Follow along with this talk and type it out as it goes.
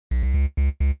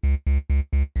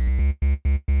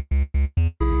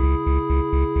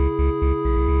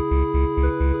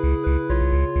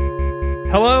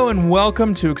Hello and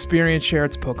welcome to Experience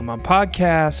Shared's Pokemon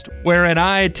Podcast, wherein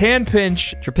I, Tan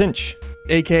Pinch, Trapinch,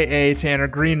 aka Tanner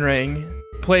Greenring,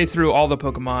 play through all the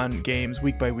Pokemon games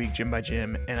week by week, gym by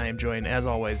gym, and I am joined, as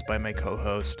always, by my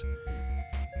co-host,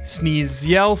 Sneeze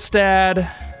Yellstad.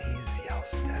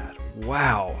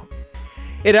 Wow.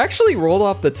 It actually rolled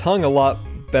off the tongue a lot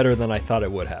better than I thought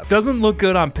it would have. Doesn't look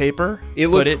good on paper. It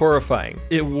looks horrifying.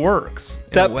 It works.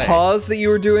 That pause that you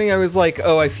were doing, I was like,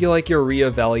 oh, I feel like you're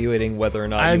reevaluating whether or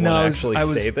not you want to actually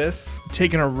say this.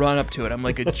 Taking a run up to it. I'm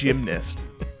like a gymnast.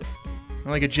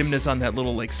 I'm like a gymnast on that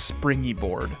little like springy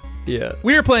board. Yeah.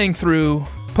 We are playing through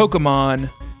Pokemon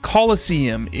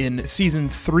Colosseum in Season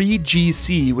 3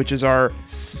 GC, which is our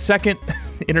second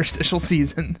interstitial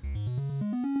season.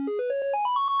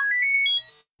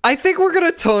 I think we're going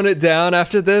to tone it down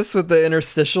after this with the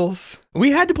interstitials. We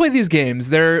had to play these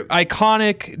games. They're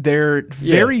iconic. They're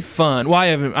very fun.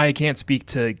 Well, I can't speak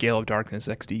to Gale of Darkness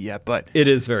XD yet, but it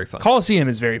is very fun. Colosseum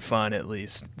is very fun, at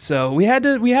least. So we had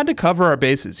to cover our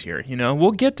bases here. You know,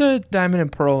 we'll get to Diamond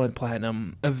and Pearl and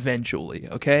Platinum eventually.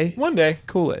 Okay, one day.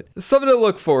 Cool it. Something to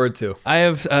look forward to. I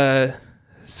have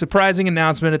surprising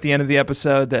announcement at the end of the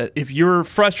episode that if you're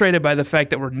frustrated by the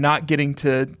fact that we're not getting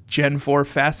to Gen 4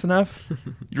 fast enough,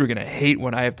 you're going to hate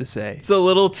what I have to say. It's a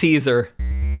little teaser.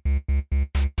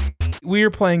 We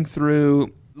are playing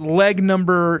through leg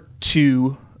number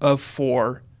 2 of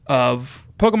 4 of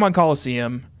Pokemon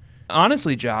Colosseum.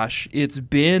 Honestly, Josh, it's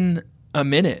been a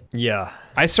minute. Yeah.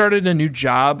 I started a new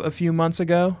job a few months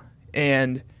ago,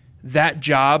 and that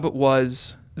job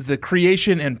was the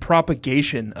creation and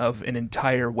propagation of an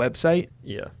entire website.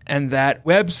 Yeah. And that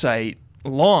website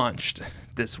launched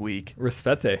this week.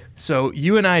 Respete. So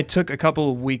you and I took a couple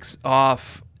of weeks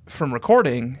off from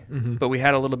recording, but we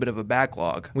had a little bit of a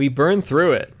backlog. We burned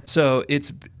through it. So it's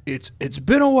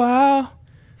been a while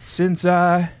since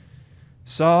I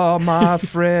saw my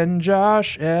friend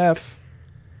Josh F.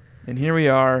 And here we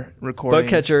are recording. Bug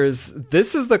catchers,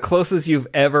 this is the closest you've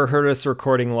ever heard us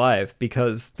recording live,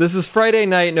 because this is Friday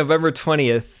night, November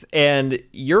 20th, and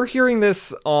you're hearing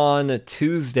this on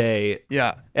Tuesday.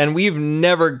 Yeah. And we've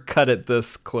never cut it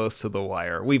this close to the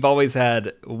wire. We've always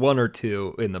had one or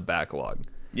two in the backlog.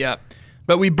 Yeah.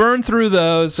 But we burned through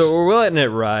those. So we're letting it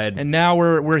ride. And now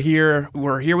we're here.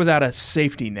 We're here without a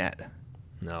safety net.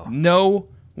 No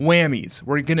whammies.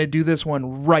 We're going to do this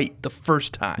one right the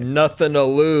first time. Nothing to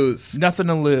lose. Nothing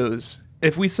to lose.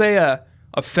 If we say a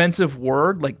offensive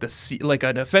word, like like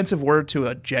an offensive word to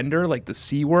a gender, like the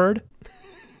C word,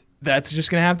 that's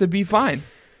just going to have to be fine.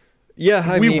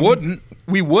 Yeah, We wouldn't.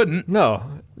 No.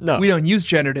 We don't use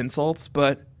gendered insults,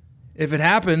 but if it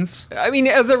happens, I mean,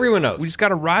 as everyone knows, we just got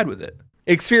to ride with it.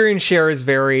 Experience Share is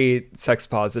very sex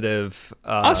positive.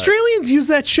 Australians use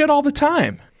that shit all the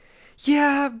time.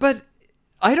 Yeah, but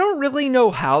I don't really know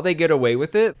how they get away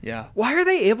with it. Yeah. Why are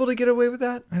they able to get away with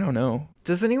that? I don't know.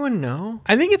 Does anyone know?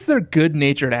 I think it's their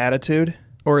good-natured attitude.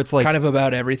 Or it's like kind of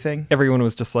about everything. Everyone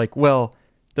was just like, well,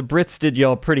 the Brits did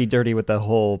y'all pretty dirty with the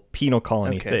whole penal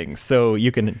colony thing, so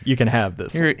you can have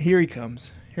this. Here he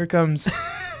comes. Here comes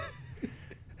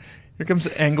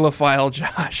Anglophile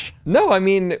Josh. No, I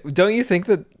mean, don't you think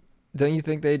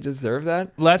they deserve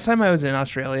that? Last time I was in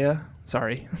Australia,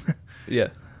 sorry. Yeah.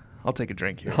 I'll take a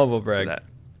drink here. Humble brag.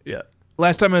 Yeah.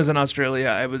 Last time I was in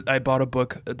Australia, I bought a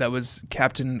book that was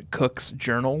Captain Cook's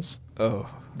journals. Oh.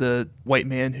 The white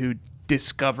man who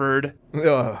discovered,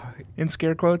 in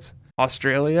scare quotes,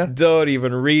 Australia. Don't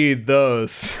even read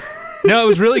those. No, it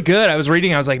was really good. I was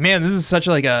reading. I was like, man, this is such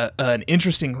like an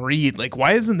interesting read. Like,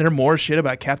 why isn't there more shit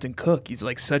about Captain Cook? He's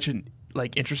like such an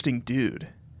like interesting dude,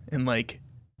 and like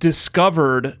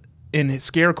discovered, in his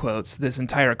scare quotes, this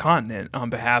entire continent on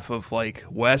behalf of like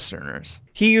Westerners.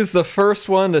 He is the first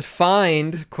one to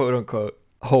find, quote unquote,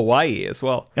 Hawaii as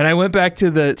well. And I went back to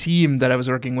the team that I was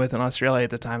working with in Australia at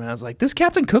the time, and I was like, this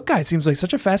Captain Cook guy seems like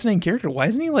such a fascinating character. Why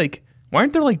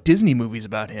aren't there like Disney movies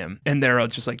about him? And they're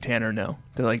just like, Tanner, no.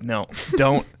 They're like, no,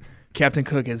 don't. Captain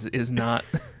Cook is not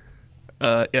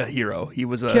a hero. He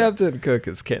was Captain Cook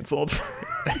is canceled.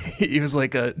 He was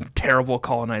like a terrible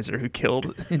colonizer who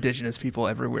killed indigenous people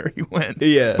everywhere he went.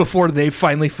 Yeah. Before they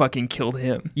finally fucking killed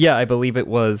him. Yeah, I believe it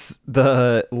was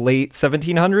the late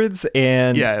 1700s,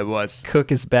 and yeah, it was.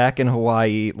 Cook is back in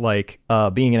Hawaii, like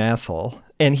being an asshole,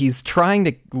 and he's trying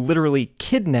to literally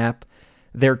kidnap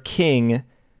their king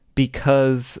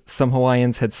because some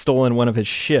Hawaiians had stolen one of his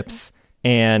ships,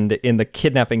 and in the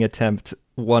kidnapping attempt,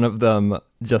 one of them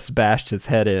just bashed his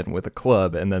head in with a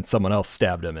club, and then someone else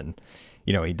stabbed him, and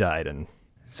he died. And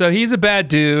so he's a bad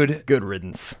dude. Good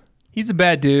riddance. He's a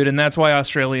bad dude, and that's why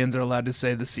Australians are allowed to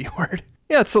say the C word.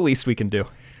 Yeah, it's the least we can do.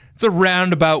 It's a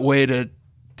roundabout way to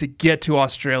to get to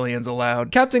Australians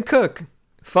allowed. Captain Cook.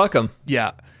 Fuck him.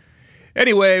 Yeah.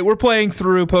 Anyway, we're playing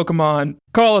through Pokemon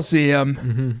Coliseum.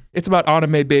 Mm-hmm. It's about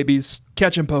anime babies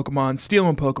catching Pokemon,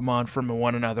 stealing Pokemon from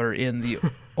one another in the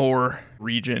Ore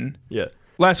region. Yeah.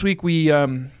 Last week, we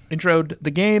introed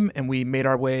the game, and we made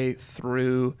our way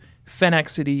through Fennec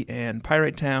City and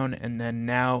Pirate Town, and then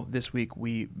now, this week,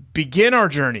 we begin our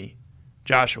journey,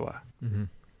 Joshua,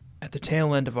 at the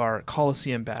tail end of our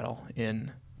Coliseum battle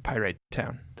in Pirate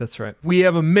Town. That's right. We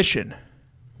have a mission.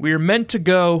 We are meant to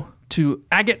go to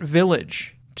Agate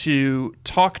Village to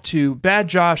talk to Bad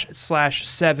Josh /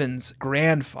 Seven's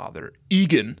grandfather,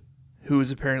 Egan, who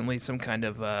is apparently some kind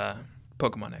of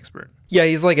Pokemon expert. Yeah,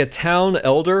 he's like a town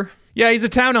elder. Yeah, he's a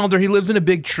town elder. He lives in a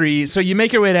big tree. So you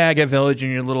make your way to Agate Village in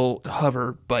your little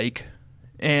hover bike.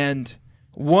 And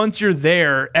once you're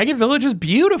there, Agate Village is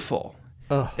beautiful.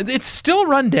 Ugh. It's still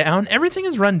run down. Everything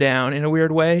is run down in a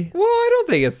weird way. Well, I don't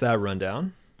think it's that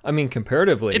rundown. I mean,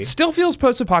 comparatively. It still feels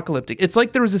post-apocalyptic. It's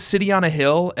like there was a city on a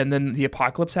hill, and then the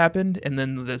apocalypse happened, and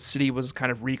then the city was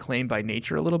kind of reclaimed by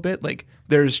nature a little bit. Like,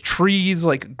 there's trees,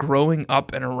 like, growing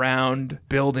up and around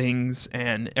buildings,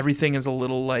 and everything is a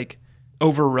little, like,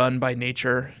 overrun by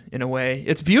nature in a way.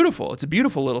 It's beautiful. It's a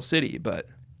beautiful little city, but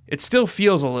it still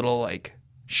feels a little, like,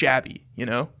 shabby, you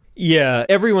know? Yeah,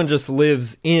 everyone just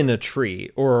lives in a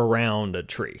tree or around a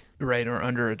tree. Right, or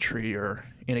under a tree or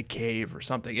in a cave or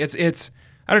something. It's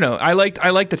I don't know. I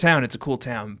like the town. It's a cool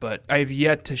town, but I've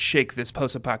yet to shake this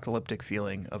post-apocalyptic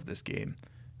feeling of this game.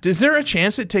 Is there a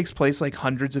chance it takes place like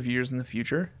hundreds of years in the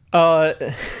future?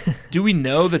 Do we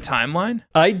know the timeline?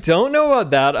 I don't know about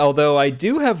that, although I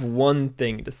do have one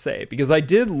thing to say, because I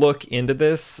did look into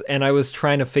this and I was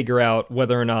trying to figure out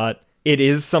whether or not it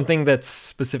is something that's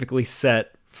specifically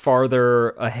set farther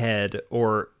ahead,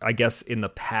 or I guess in the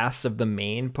past of the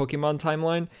main Pokemon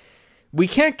timeline. We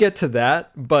can't get to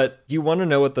that, but you want to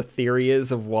know what the theory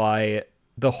is of why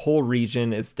the whole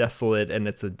region is desolate and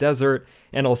it's a desert,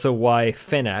 and also why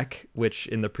Fennec, which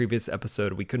in the previous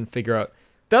episode we couldn't figure out,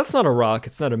 that's not a rock,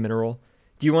 it's not a mineral.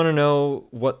 Do you want to know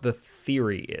what the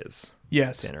theory is?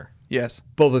 Yes. Tanner? Yes.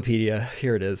 Bulbapedia,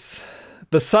 here it is.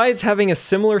 Besides having a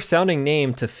similar sounding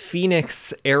name to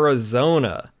Phoenix,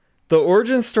 Arizona, the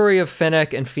origin story of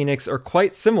Fennec and Phoenix are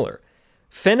quite similar.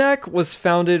 Fennec was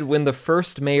founded when the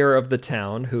first mayor of the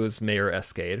town, who is Mayor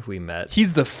Escade, who we met.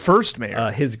 He's the first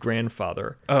mayor. His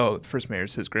grandfather. Oh, the first mayor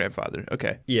is his grandfather.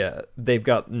 Okay. Yeah, they've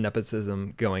got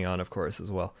nepotism going on, of course,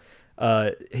 as well.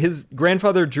 His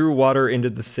grandfather drew water into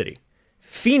the city.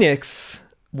 Phoenix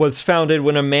was founded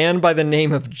when a man by the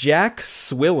name of Jack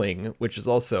Swilling, which is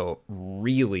also a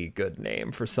really good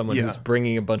name for someone who's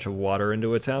bringing a bunch of water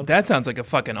into a town. That sounds like a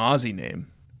fucking Aussie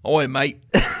name. Oi, mate.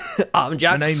 I'm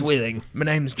Jack Swilling. My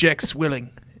name's Jack Swilling.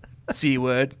 C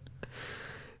word.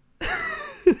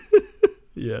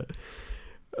 Yeah.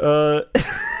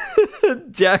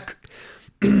 Jack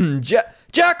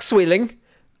Swilling.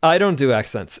 I don't do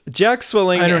accents. Jack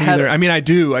Swilling. I don't either. I mean, I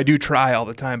do try all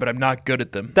the time, but I'm not good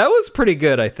at them. That was pretty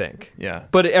good, I think. Yeah.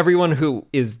 But everyone who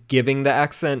is giving the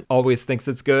accent always thinks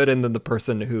it's good, and then the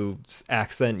person whose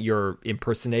accent you're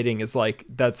impersonating is like,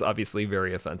 that's obviously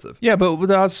very offensive. Yeah, but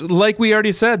like we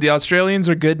already said, the Australians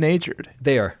are good-natured.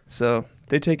 They are. So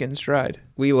they take it in stride.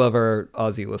 We love our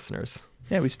Aussie listeners.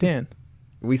 Yeah, we stand.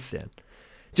 We stand.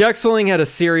 Jack Swilling had a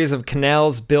series of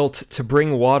canals built to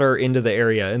bring water into the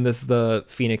area, and this is the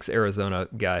Phoenix, Arizona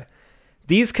guy.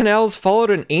 These canals followed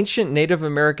an ancient Native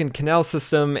American canal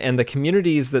system, and the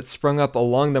communities that sprung up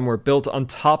along them were built on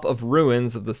top of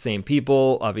ruins of the same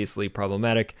people, obviously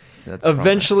problematic.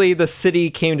 Eventually, the city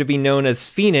came to be known as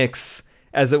Phoenix,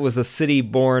 as it was a city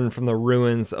born from the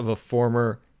ruins of a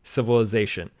former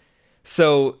civilization.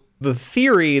 So the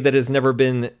theory that has never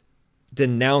been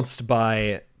denounced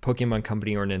by Pokemon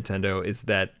Company or Nintendo is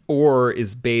that Ore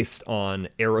is based on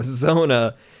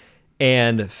Arizona,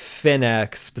 and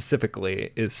Fennec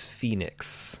specifically is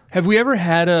Phoenix. Have we ever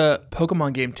had a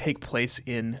Pokemon game take place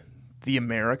in the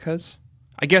Americas?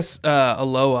 I guess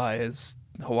Alola is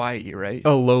Hawaii, right?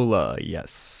 Alola,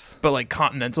 yes. But like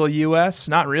continental U.S.?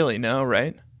 Not really, no,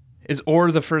 right? Is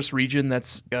Ore the first region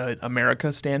that's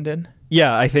America stand-in?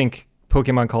 Yeah, I think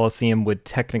Pokemon Coliseum would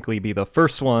technically be the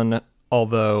first one,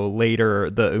 although later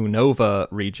the Unova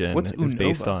region is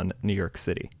based on New York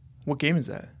City. What game is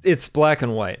that? It's black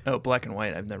and white. Oh, black and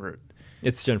white. I've never...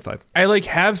 It's Gen 5. I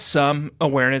have some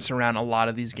awareness around a lot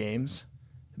of these games,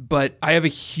 but I have a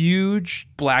huge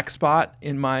black spot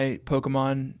in my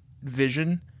Pokemon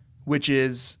vision, which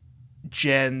is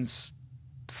Gens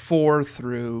 4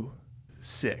 through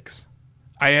 6.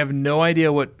 I have no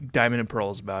idea what Diamond and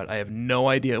Pearl is about. I have no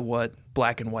idea what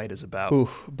Black and White is about. Ooh,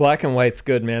 Black and White's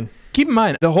good, man. Keep in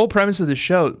mind, the whole premise of the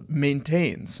show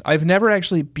maintains. I've never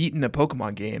actually beaten a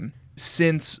Pokemon game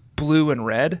since Blue and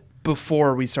Red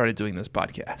before we started doing this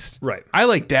podcast. Right.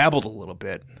 I dabbled a little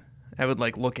bit. I would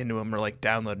look into them or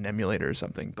download an emulator or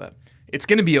something, but it's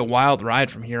going to be a wild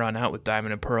ride from here on out with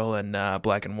Diamond and Pearl and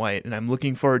Black and White, and I'm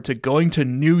looking forward to going to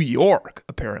New York,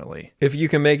 apparently. If you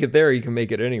can make it there, you can make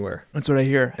it anywhere. That's what I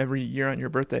hear every year on your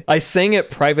birthday. I sang it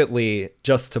privately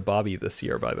just to Bobby this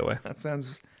year, by the way. That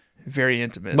sounds very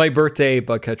intimate. My birthday,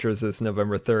 Bug Catchers, is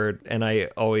November 3rd, and I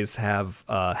always have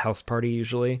a house party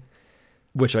usually,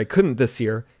 which I couldn't this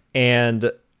year,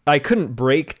 and I couldn't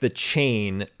break the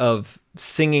chain of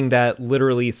singing that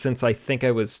literally since I think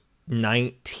I was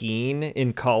 19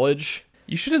 in college.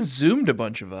 You should have Zoomed a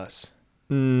bunch of us.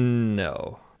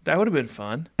 No. That would have been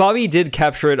fun. Bobby did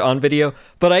capture it on video,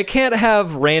 but I can't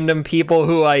have random people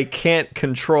who I can't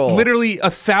control. Literally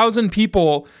 1,000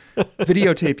 people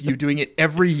videotape you doing it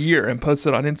every year and post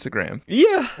it on Instagram.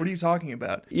 Yeah. What are you talking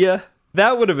about? Yeah.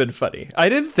 That would have been funny. I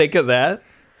didn't think of that.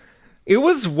 It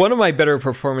was one of my better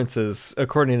performances,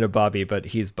 according to Bobby, but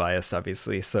he's biased,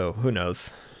 obviously, so who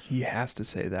knows? He has to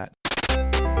say that.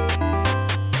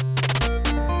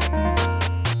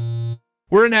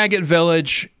 We're in Agate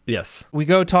Village. Yes. We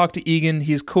go talk to Egan.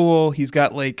 He's cool. He's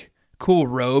got cool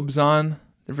robes on.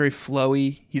 They're very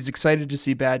flowy. He's excited to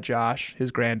see Bad Josh, his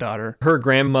granddaughter. Her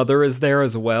grandmother is there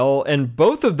as well, and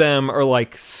both of them are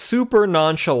super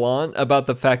nonchalant about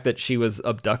the fact that she was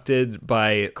abducted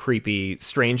by creepy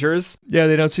strangers. Yeah,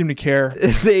 they don't seem to care.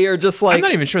 They are just I'm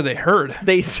not even sure they heard.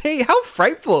 They say how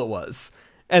frightful it was,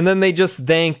 and then they just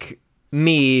thank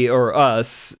me or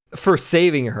us for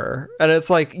saving her, and it's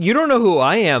you don't know who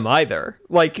I am either.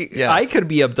 I could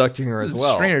be abducting her as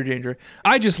well. Stranger danger.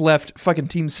 I just left fucking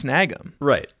Team Snag'em.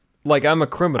 Right. I'm a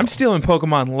criminal. I'm stealing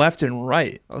Pokemon left and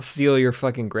right. I'll steal your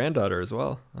fucking granddaughter as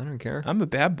well. I don't care. I'm a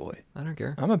bad boy. I don't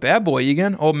care. I'm a bad boy,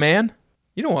 Egan. Old man.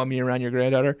 You don't want me around your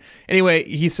granddaughter. Anyway,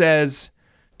 he says,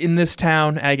 in this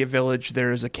town, Agate Village,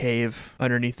 there is a cave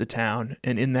underneath the town,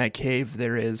 and in that cave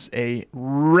there is a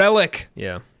relic.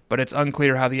 Yeah. But it's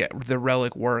unclear how the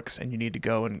relic works, and you need to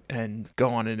go and go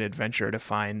on an adventure to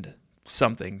find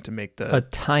something to make a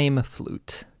time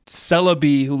flute.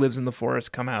 Celebi, who lives in the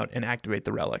forest, come out and activate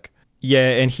the relic. Yeah,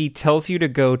 and he tells you to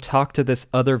go talk to this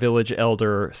other village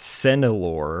elder,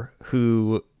 Senilor,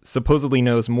 who supposedly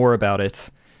knows more about it.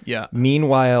 Yeah.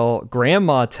 Meanwhile,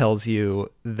 Grandma tells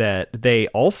you that they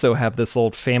also have this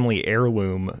old family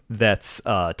heirloom that's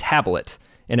a tablet,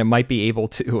 and it might be able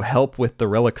to help with the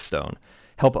relic stone.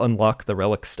 Help unlock the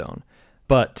relic stone,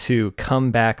 but to come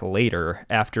back later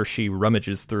after she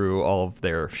rummages through all of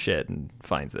their shit and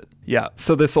finds it. Yeah.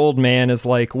 So this old man is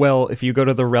well, if you go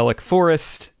to the relic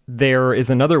forest, there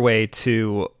is another way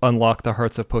to unlock the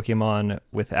hearts of Pokemon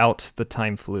without the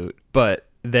time flute, but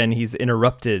then he's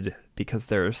interrupted because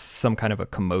there's some kind of a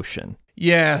commotion.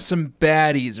 Yeah, some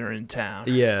baddies are in town.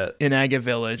 Yeah. In Agate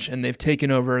Village, and they've taken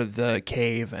over the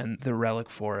cave and the relic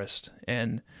forest,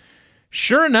 and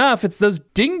sure enough, it's those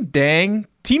ding-dang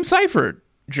Team Cypher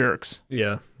jerks.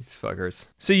 Yeah, these fuckers.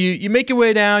 So you make your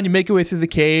way down, you make your way through the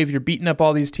cave, you're beating up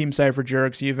all these Team Cypher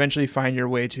jerks, you eventually find your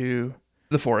way to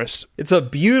the forest. It's a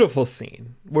beautiful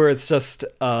scene where it's just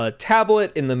a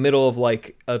tablet in the middle of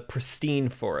a pristine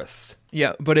forest.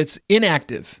 Yeah, but it's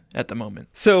inactive at the moment.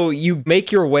 So you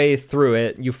make your way through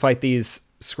it, you fight these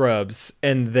scrubs,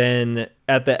 and then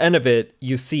at the end of it,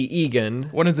 you see Egan.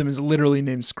 One of them is literally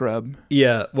named Scrub.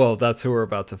 Yeah, well, that's who we're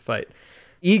about to fight.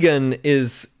 Egan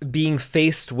is being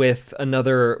faced with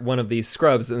another one of these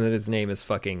scrubs, and then his name is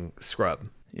fucking Scrub.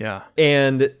 Yeah.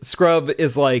 And Scrub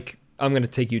is I'm going to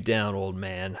take you down, old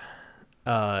man.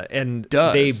 And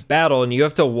they battle, and you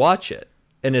have to watch it,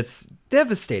 and it's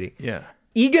devastating. Yeah.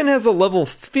 Egan has a level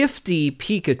 50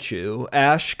 Pikachu,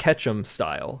 Ash Ketchum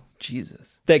style.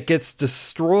 Jesus. That gets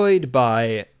destroyed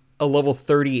by a level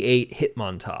 38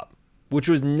 Hitmontop, which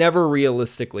would never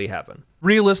realistically happen.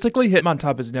 Realistically,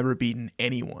 Hitmontop has never beaten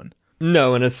anyone.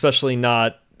 No, and especially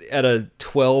not at a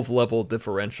 12 level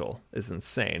differential is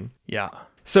insane. Yeah.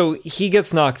 So he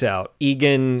gets knocked out.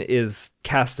 Egan is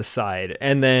cast aside,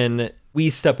 and then we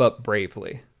step up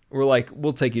bravely. We're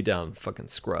we'll take you down, fucking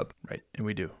Scrub. Right, and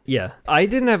we do. Yeah. I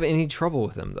didn't have any trouble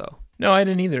with him, though. No, I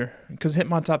didn't either, because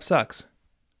Hitmontop sucks.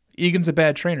 Egan's a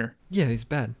bad trainer. Yeah, he's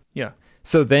bad. Yeah.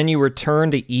 So then you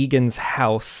return to Egan's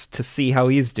house to see how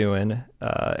he's doing,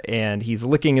 and he's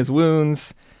licking his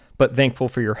wounds, but thankful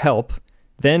for your help.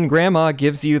 Then Grandma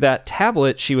gives you that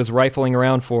tablet she was rifling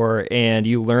around for, and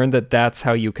you learn that that's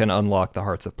how you can unlock the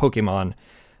hearts of Pokemon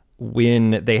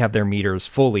when they have their meters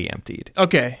fully emptied.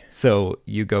 Okay. So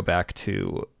you go back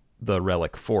to the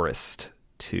Relic Forest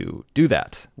to do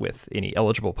that with any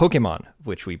eligible Pokemon,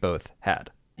 which we both had.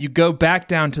 You go back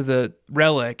down to the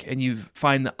relic and you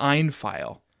find the Ein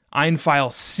file. Ein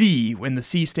file C, when the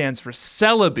C stands for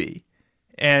Celebi.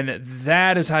 And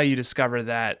that is how you discover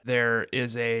that there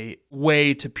is a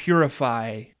way to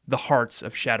purify the hearts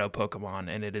of shadow Pokemon,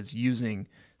 and it is using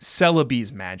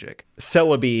Celebi's magic.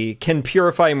 Celebi can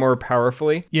purify more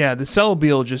powerfully. Yeah, the Celebi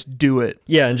will just do it.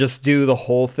 Yeah, and just do the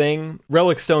whole thing.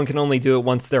 Relic Stone can only do it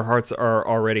once their hearts are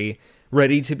already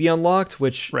ready to be unlocked,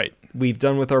 which we've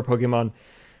done with our Pokemon.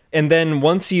 And then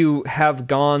once you have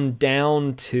gone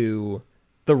down to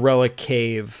the Relic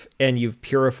Cave and you've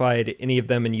purified any of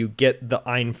them and you get the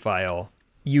Ein file,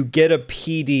 you get a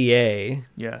PDA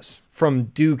from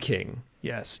Duking.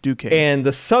 Yes, Duking. And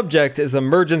the subject is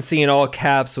emergency in all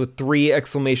caps with 3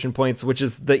 exclamation points, which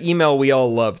is the email we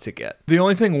all love to get. The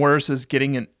only thing worse is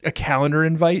getting a calendar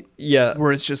invite. Yeah.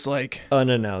 Where it's just like...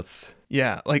 unannounced.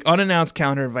 Yeah, like unannounced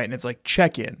calendar invite, and it's like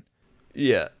check-in.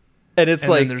 Yeah. And it's and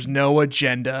like... then there's no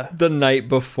agenda. The night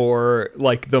before,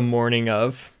 like the morning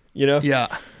of, you know?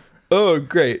 Yeah. Oh,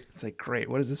 great. It's like, great,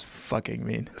 what does this fucking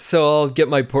mean? So I'll get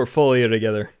my portfolio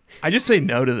together. I just say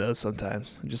no to those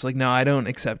sometimes. I'm just like, no, I don't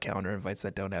accept calendar invites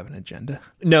that don't have an agenda.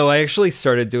 No, I actually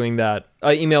started doing that.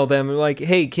 I emailed them like,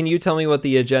 hey, can you tell me what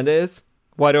the agenda is?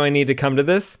 Why do I need to come to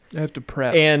this? I have to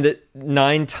prep. And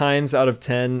 9 times out of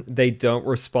 10, they don't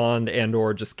respond and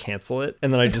or just cancel it.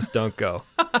 And then I just don't go.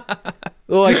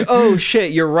 They're like, oh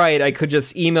shit, you're right. I could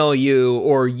just email you,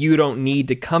 or you don't need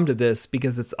to come to this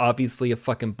because it's obviously a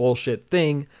fucking bullshit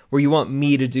thing where you want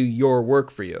me to do your work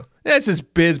for you. This is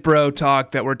Bizbro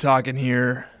talk that we're talking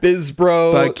here.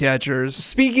 Bizbro. Bug catchers.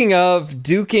 Speaking of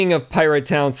Duking of Pirate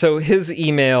Town, so his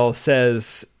email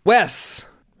says, Wes.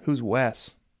 Who's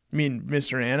Wes? You mean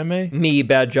Mr. Anime? Me,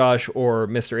 Bad Josh, or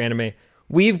Mr. Anime.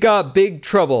 We've got big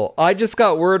trouble. I just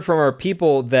got word from our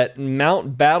people that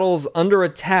Mount Battle's under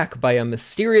attack by a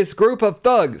mysterious group of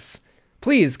thugs.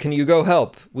 Please, can you go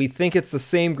help? We think it's the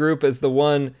same group as the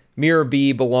one Mirror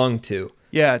B belonged to.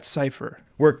 Yeah, it's Cypher.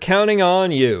 We're counting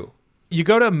on you. You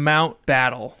go to Mount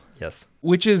Battle. Yes.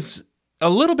 Which is a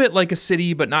little bit like a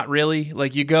city, but not really.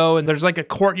 Like you go and there's like a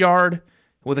courtyard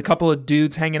with a couple of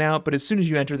dudes hanging out, but as soon as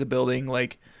you enter the building,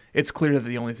 like it's clear that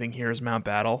the only thing here is Mount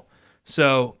Battle.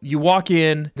 So you walk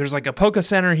in, there's like a Poke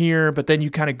Center here, but then you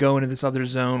kind of go into this other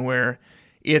zone where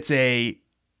it's a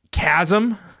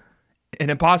chasm,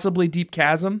 an impossibly deep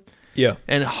chasm. Yeah.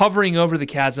 And hovering over the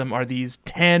chasm are these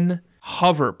 10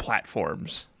 hover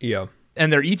platforms. Yeah.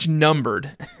 And they're each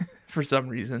numbered for some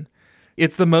reason.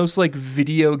 It's the most like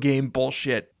video game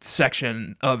bullshit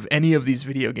section of any of these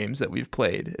video games that we've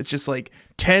played. It's just like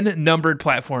 10 numbered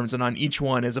platforms, and on each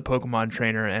one is a Pokemon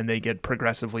trainer, and they get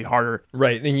progressively harder.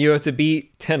 Right, and you have to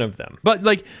beat 10 of them. But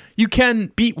like you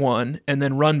can beat one and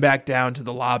then run back down to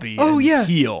the lobby and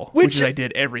heal, which I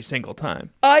did every single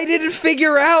time. I didn't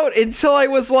figure out until I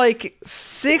was like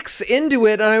 6 into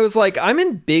it, and I was like, I'm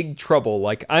in big trouble.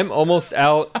 Like, I'm almost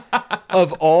out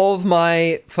of all of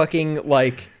my fucking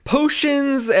like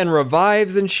potions and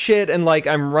revives and shit, and like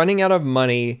I'm running out of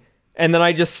money. And then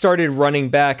I just started running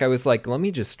back. I was like, let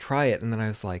me just try it. And then I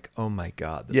was like, oh my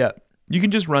god. Yeah, you can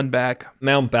just run back.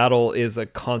 Mount Battle is a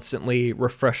constantly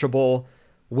refreshable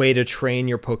way to train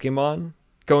your Pokemon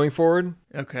going forward.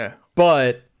 Okay.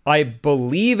 But I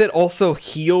believe it also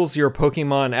heals your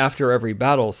Pokemon after every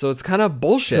battle, so it's kind of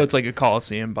bullshit. So it's like a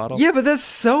Coliseum bottle. Yeah, but that's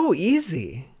so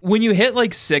easy. When you hit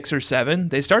like 6 or 7,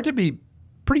 they start to be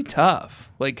pretty tough.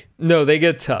 Like, no, they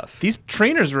get tough. These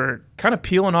trainers were kind of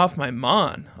peeling off my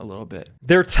Mon a little bit.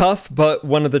 They're tough, but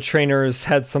one of the trainers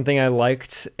had something I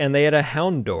liked, and they had a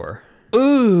Houndour.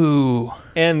 Ooh.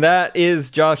 And that is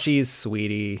Joshy's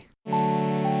sweetie.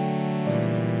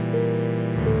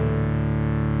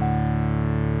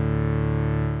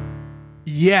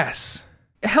 Yes.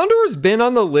 Houndour's been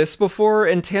on the list before,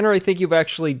 and Tanner, I think you've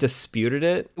actually disputed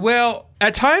it. Well,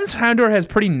 at times Houndour has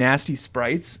pretty nasty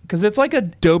sprites, because it's like a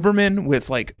Doberman with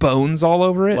like bones all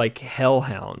over it. Like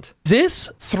Hellhound. This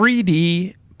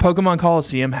 3D Pokemon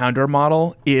Coliseum Houndour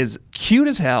model is cute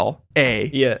as hell, A.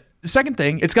 Yeah. The second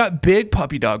thing, it's got big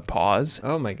puppy dog paws.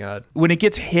 Oh my god. When it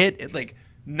gets hit, it like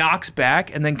knocks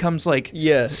back and then comes like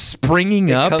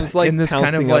springing up. It comes like in this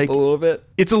kind of like a little bit.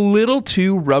 It's a little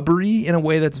too rubbery in a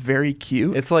way that's very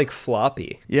cute. It's like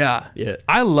floppy. Yeah. Yeah.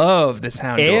 I love this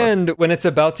Houndour. And when it's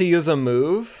about to use a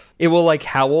move, it will like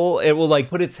howl. It will like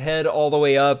put its head all the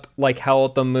way up, like howl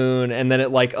at the moon, and then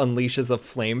it like unleashes a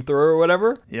flamethrower or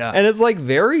whatever. Yeah. And it's like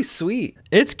very sweet.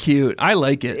 It's cute. I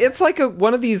like it. It's like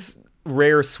one of these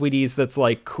rare sweeties that's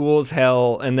like cool as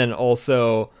hell, and then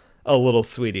also a little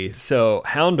sweetie. So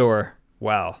Houndour,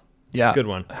 wow. Yeah. Good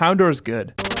one. Houndour's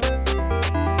good.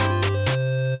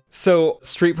 So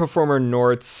street performer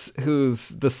Nortz, who's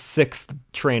the 6th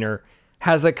trainer,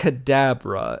 has a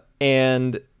Kadabra,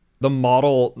 and the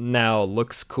model now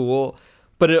looks cool,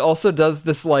 but it also does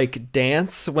this like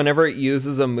dance whenever it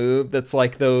uses a move that's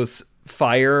like those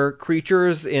fire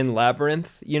creatures in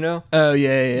Labyrinth, you know? Oh,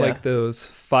 yeah. Like those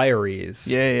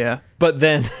fireys. Yeah. But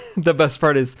then the best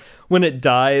part is when it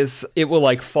dies, it will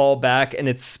like fall back and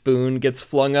its spoon gets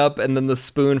flung up, and then the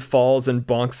spoon falls and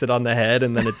bonks it on the head,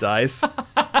 and then it dies.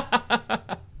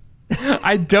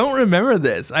 I don't remember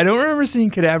this. I don't remember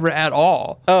seeing Kadabra at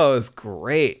all, Oh, it was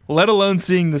great. let alone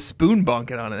seeing the spoon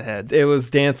bonk it on the head. It was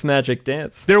Dance Magic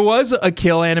Dance. There was a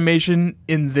kill animation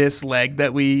in this leg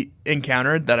that we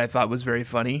encountered that I thought was very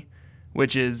funny,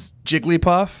 which is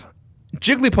Jigglypuff.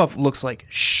 Jigglypuff looks like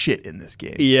shit in this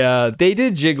game. Yeah, they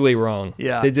did Jiggly wrong.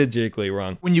 Yeah. They did Jiggly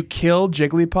wrong. When you kill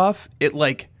Jigglypuff, it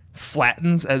like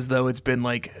flattens as though it's been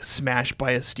like smashed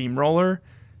by a steamroller,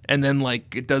 and then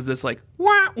like it does this like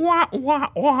wah wah wah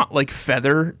wah like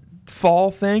feather fall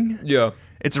thing. Yeah.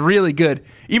 It's really good.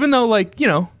 Even though like, you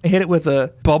know, I hit it with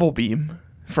a bubble beam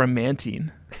from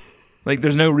Mantine. Like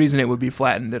there's no reason it would be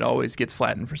flattened. It always gets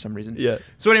flattened for some reason. Yeah.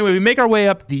 So anyway, we make our way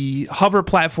up the hover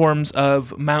platforms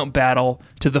of Mount Battle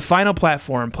to the final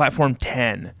platform, platform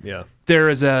 10. Yeah. There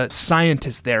is a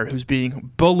scientist there who's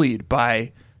being bullied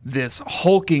by this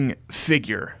hulking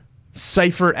figure,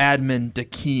 Cypher Admin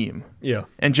Dakeem. Yeah.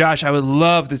 And Josh, I would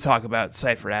love to talk about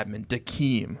Cypher Admin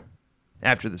Dakeem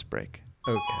after this break.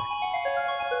 Okay.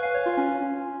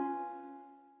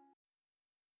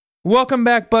 Welcome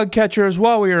back, bug catchers.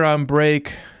 While we were on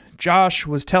break, Josh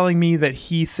was telling me that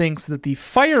he thinks that the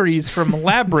fireys from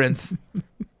Labyrinth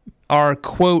are,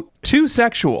 quote, too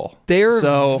sexual. They're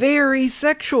very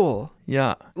sexual.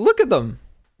 Yeah. Look at them.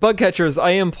 Bug catchers,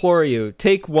 I implore you,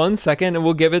 take 1 second and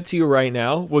we'll give it to you right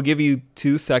now. We'll give you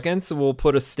 2 seconds and we'll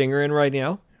put a stinger in right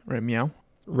now. Right, meow.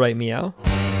 Right, meow.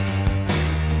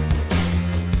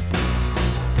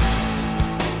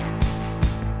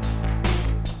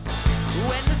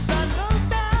 When the sun goes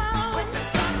down, and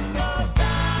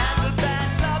the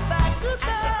bands are back to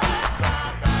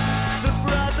back, the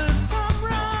brothers come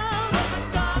round,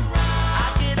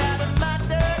 I get out of my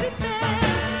dirty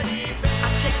bed, I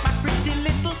shake my pretty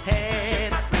little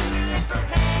head,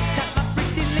 tap my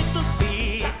pretty little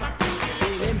feet,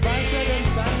 feeling brighter than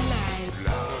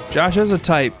sunlight. Josh has a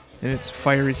type, and it's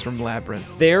fireys from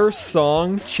Labyrinth. Their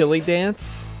song, Chili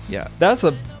Dance, Yeah. that's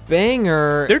a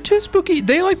banger. They're too spooky.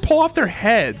 They, like, pull off their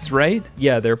heads, right?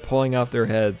 Yeah, they're pulling off their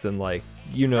heads and like,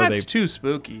 you know, That's too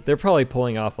spooky. they're probably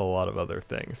pulling off a lot of other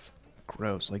things.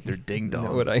 Gross, like they're ding-dongs.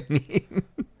 Know what I mean?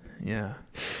 Yeah.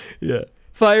 Yeah.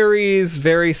 Fireys,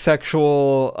 very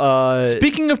sexual.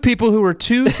 Speaking of people who are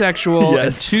too sexual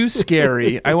Yes. and too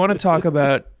scary, I want to talk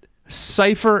about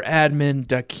Cypher Admin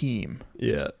Dakeem.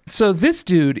 Yeah. So this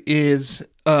dude is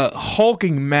a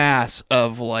hulking mass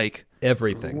of like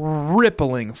Everything.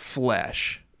 rippling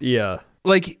flesh. Yeah.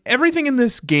 Like everything in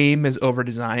this game is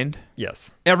overdesigned.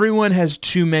 Yes. Everyone has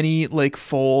too many like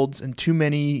folds and too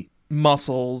many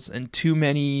muscles and too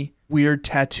many weird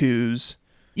tattoos.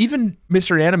 Even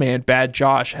Mr. Anime and Bad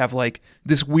Josh have like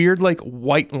this weird like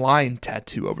white line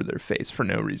tattoo over their face for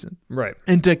no reason. Right.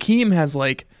 And Dakeem has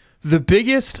like the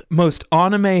biggest, most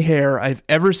anime hair I've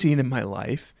ever seen in my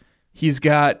life. He's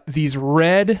got these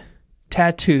red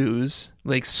tattoos,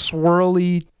 like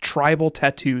swirly tribal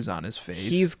tattoos on his face.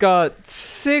 He's got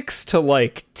 6 to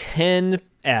like 10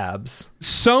 abs.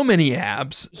 so many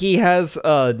abs. He has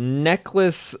a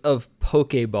necklace of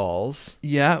Pokeballs.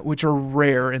 Yeah, which are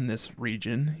rare in this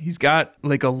region. He's got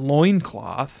like a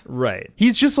loincloth. Right.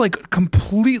 He's just like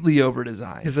completely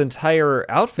overdesigned. His entire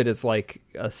outfit is like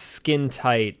a skin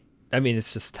tight. I mean,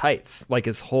 it's just tights. Like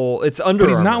his whole, it's Under But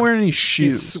he's Armour. not wearing any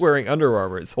shoes. He's wearing Under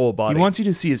Armour, his whole body. He wants you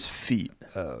to see his feet.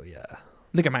 Oh, yeah.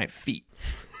 Look at my feet.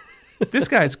 This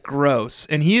guy's gross,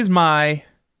 and he is my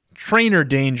trainer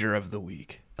danger of the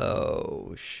week.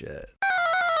 Oh, shit.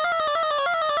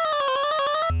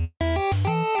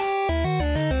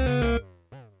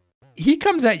 He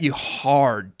comes at you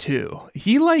hard too.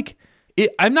 He like it,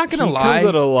 I'm not gonna He lie. comes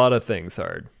at a lot of things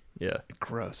hard. Yeah.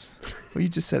 Gross. What you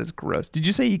just said is gross. Did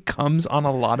you say he comes on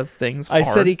a lot of things? I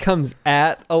hard? said he comes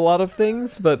at a lot of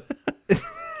things, but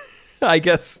I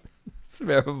guess it's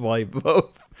probably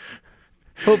both.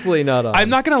 Hopefully not on. I'm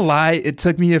not gonna lie. It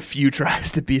took me a few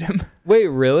tries to beat him. Wait,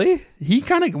 really? He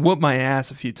kind of whooped my ass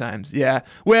a few times. Yeah.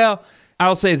 Well,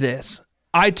 I'll say this.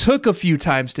 I took a few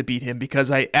times to beat him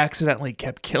because I accidentally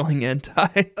kept killing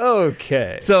Entei.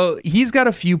 Okay. So he's got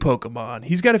a few Pokemon.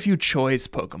 He's got a few choice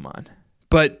Pokemon.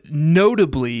 But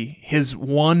notably, his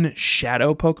one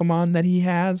shadow Pokemon that he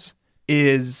has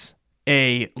is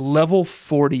a level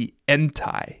 40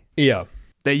 Entei Yeah.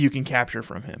 that you can capture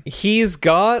from him. He's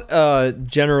got a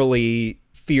generally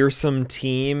fearsome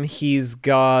team. He's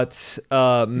got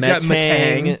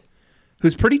Metang,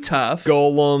 who's pretty tough.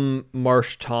 Golem,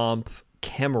 Marshtomp,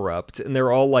 Camerupt, and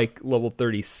they're all like level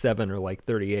 37 or like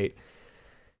 38.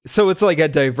 So it's like a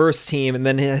diverse team, and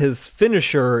then his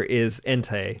finisher is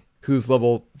Entei, who's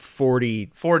level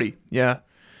 40. 40, yeah.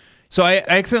 So I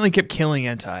accidentally kept killing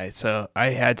Entei, so I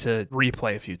had to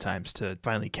replay a few times to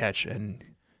finally catch and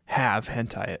have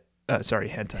Entei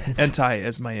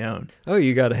as my own. Oh,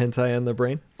 you got a hentai on the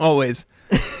brain? Always.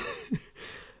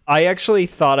 I actually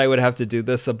thought I would have to do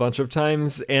this a bunch of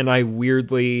times, and I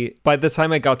weirdly, by the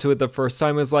time I got to it the first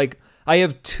time, was like, I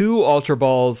have 2 Ultra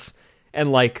Balls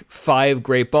and like 5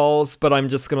 Great Balls, but I'm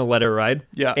just going to let it ride.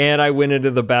 Yeah. And I went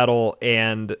into the battle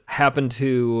and happened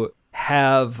to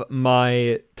have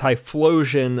my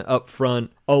Typhlosion up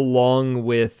front along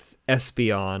with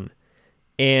Espeon.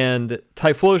 And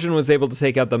Typhlosion was able to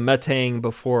take out the Metang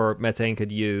before Metang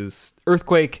could use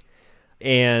Earthquake,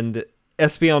 and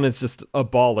Espeon is just a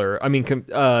baller. I mean,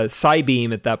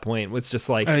 Psybeam at that point was just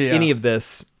like, any of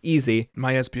this, easy.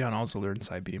 My Espeon also learned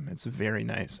Psybeam. It's very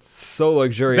nice. So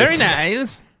luxurious. Very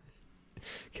nice.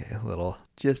 Okay, a little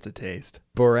Just a taste.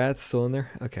 Borat's still in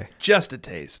there? Okay. Just a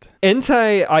taste.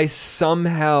 Entei, I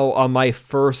somehow, on my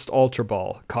first Ultra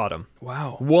Ball, caught him.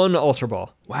 Wow. 1 Ultra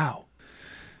Ball. Wow.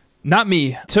 Not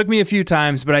me. Took me a few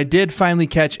times, but I did finally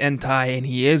catch Entei, and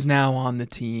he is now on the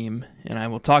team. And I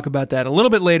will talk about that a little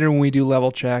bit later when we do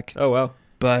level check. Oh, wow.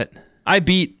 But I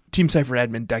beat Team Cypher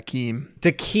admin Dakeem.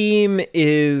 Dakeem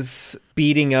is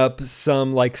beating up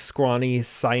some like scrawny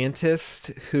scientist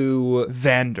who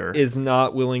Vander. is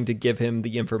not willing to give him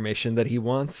the information that he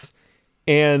wants.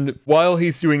 And while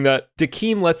he's doing that,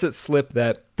 Dakeem lets it slip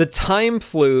that the Time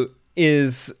Flute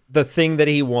is the thing that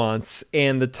he wants,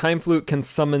 and the Time Flute can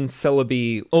summon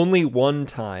Celebi only one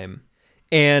time,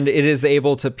 and it is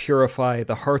able to purify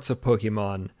the hearts of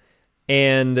Pokemon,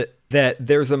 and that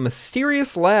there's a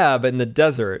mysterious lab in the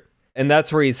desert, and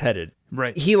that's where he's headed.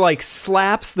 Right. He like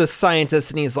slaps the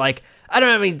scientist and he's like, I don't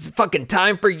have any fucking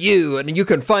time for you, and you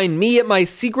can find me at my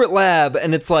secret lab.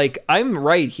 And it's like, I'm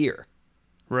right here.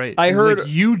 Right. I heard like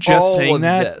you just all saying of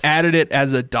that this. added it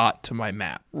as a dot to my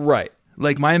map. Right.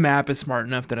 Like my map is smart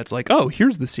enough that it's like, oh,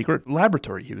 here's the secret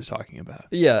laboratory he was talking about.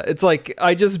 Yeah, it's like,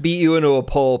 I just beat you into a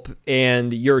pulp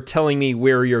and you're telling me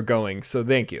where you're going. So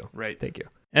thank you. Right. Thank you.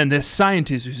 And this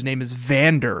scientist whose name is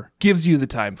Vander gives you the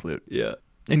Time Flute. Yeah.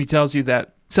 And he tells you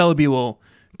that Celebi will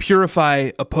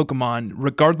purify a Pokemon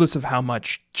regardless of how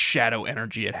much shadow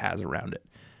energy it has around it.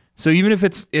 So even if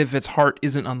its heart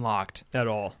isn't unlocked. At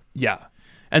all. Yeah.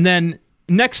 And then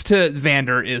next to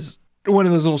Vander is one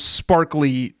of those little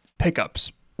sparkly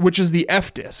pickups, which is the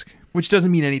F disc, which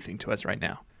doesn't mean anything to us right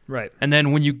now. Right. And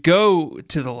then when you go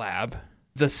to the lab,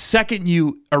 the second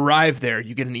you arrive there,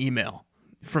 you get an email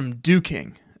from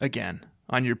Duking again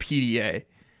on your PDA.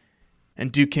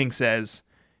 And Duking says,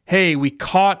 hey, we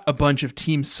caught a bunch of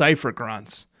Team Cypher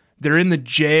grunts. They're in the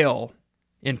jail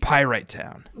in Pyrite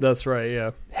Town. That's right,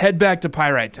 yeah. Head back to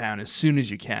Pyrite Town as soon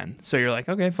as you can. So you're like,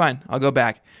 okay, fine, I'll go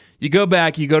back. You go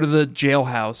back, you go to the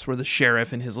jailhouse where the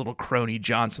sheriff and his little crony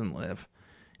Johnson live.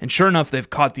 And sure enough, they've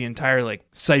caught the entire like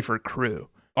Cypher crew.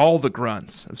 All the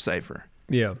grunts of Cypher.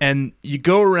 Yeah. And you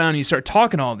go around and you start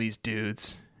talking to all these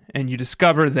dudes, and you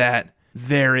discover that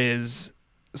there is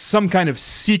some kind of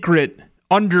secret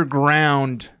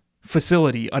underground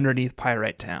facility underneath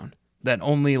Pyrite Town that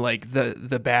only like the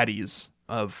baddies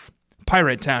of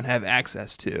Pyrite Town have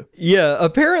access to. Yeah,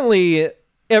 apparently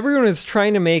everyone is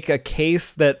trying to make a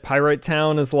case that Pyrite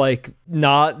Town is like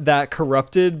not that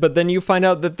corrupted, but then you find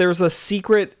out that there's a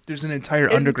secret There's an entire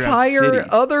underground city.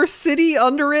 other city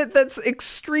under it that's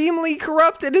extremely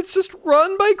corrupt, and it's just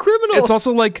run by criminals. It's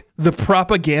also like the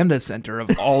propaganda center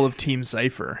of all of Team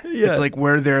Cypher. Yeah. It's like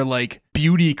where their like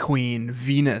beauty queen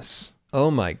Venus oh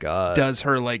my god, does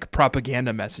her like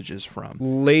propaganda messages from.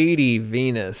 Lady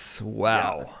Venus.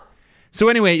 Wow. So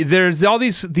anyway, there's all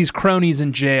these cronies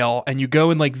in jail, and you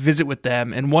go and like visit with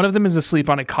them, and one of them is asleep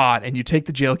on a cot, and you take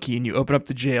the jail key and you open up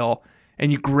the jail and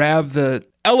you grab the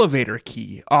elevator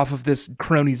key off of this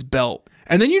crony's belt,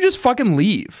 and then you just fucking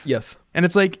leave. Yes. And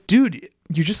it's like, dude,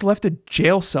 you just left a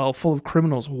jail cell full of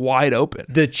criminals wide open.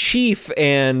 The chief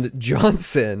and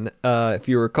Johnson, if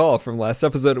you recall from last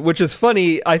episode, which is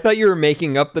funny, I thought you were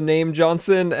making up the name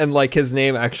Johnson, and like his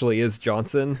name actually is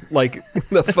Johnson, like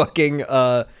the fucking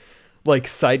like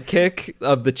sidekick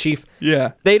of the chief.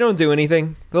 Yeah. They don't do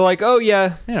anything. They're like, oh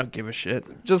yeah, They don't give a shit.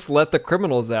 just let the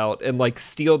criminals out and like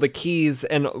steal the keys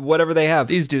and whatever they have.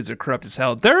 These dudes are corrupt as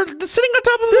hell. They're sitting on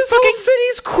top of This the whole fucking...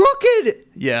 city's crooked.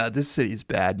 Yeah, this city's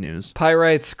bad news.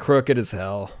 Pyrite's crooked as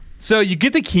hell. So you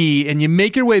get the key and you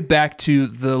make your way back to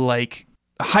the like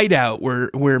hideout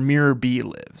where Mirror B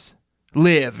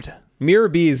lived. Mirror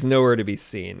B's nowhere to be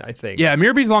seen, I think. Yeah,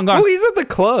 Mirror B's long gone. Oh, he's at the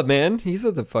club, man. He's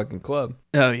at the fucking club.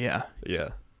 Oh yeah. Yeah.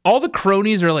 All the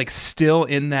cronies are like still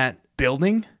in that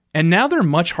building, and now they're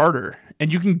much harder.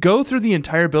 And you can go through the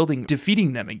entire building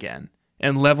defeating them again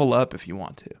and level up if you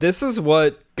want to. This is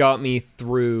what got me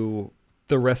through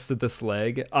the rest of this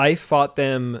leg. I fought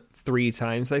them 3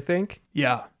 times, I think.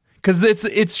 Yeah. Cuz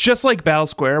it's just like Battle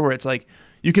Square where it's like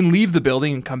you can leave the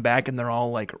building and come back and they're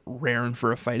all like raring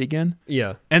for a fight again.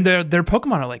 Yeah. And their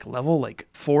Pokemon are like level like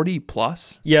 40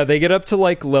 plus. Yeah, they get up to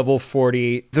like level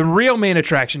 40. The real main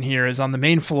attraction here is on the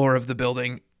main floor of the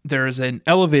building. There is an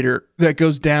elevator that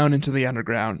goes down into the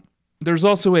underground. There's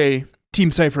also a Team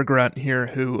Cypher grunt here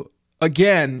who,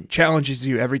 again, challenges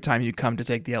you every time you come to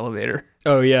take the elevator.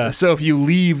 Oh, yeah. So if you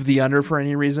leave the under for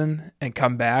any reason and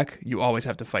come back, you always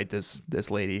have to fight this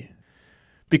lady.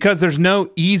 Because there's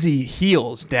no easy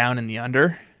heals down in the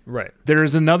under. Right.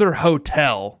 There's another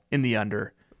hotel in the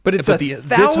under. But it's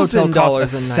this hotel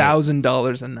costs $1,000 a night.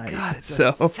 $1,000 a night. God, it's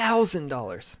so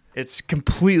 $1,000. it's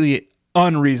completely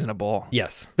unreasonable.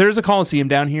 Yes. There's a Coliseum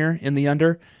down here in the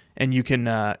under, and you can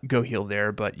go heal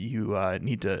there, but you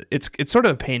need to. It's sort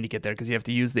of a pain to get there because you have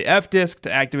to use the F disc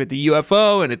to activate the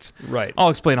UFO, and it's Right. I'll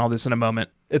explain all this in a moment.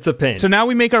 It's a pain. So now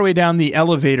we make our way down the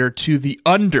elevator to the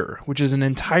under, which is an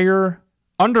entire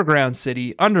underground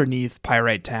city underneath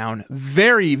Pyrite Town.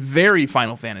 Very, very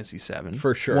Final Fantasy VII.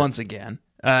 For sure. Once again.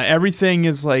 Everything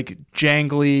is like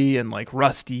jangly and like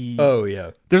rusty. Oh,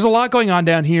 yeah. There's a lot going on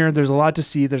down here. There's a lot to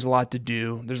see. There's a lot to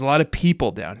do. There's a lot of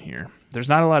people down here. There's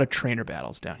not a lot of trainer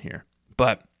battles down here.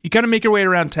 But you kind of make your way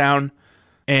around town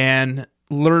and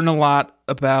learn a lot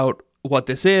about what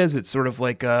this is. It's sort of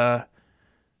like a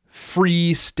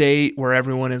free state where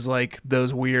everyone is like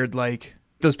those weird, like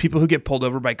those people who get pulled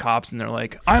over by cops and they're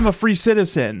like, I'm a free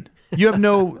citizen. You have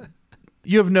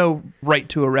no right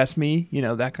to arrest me,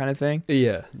 that kind of thing.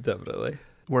 Yeah, definitely.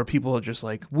 Where people are just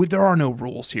like, there are no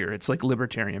rules here. It's like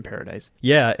libertarian paradise.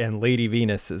 Yeah, and Lady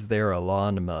Venus is there,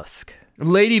 Elon Musk.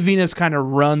 Lady Venus kind of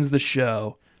runs the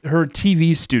show. Her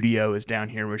TV studio is down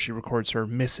here where she records her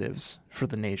missives for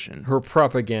the nation. Her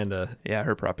propaganda. Yeah,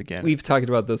 her propaganda. We've talked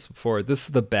about this before. This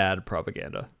is the bad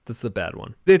propaganda. This is the bad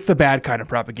one. It's the bad kind of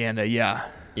propaganda, yeah.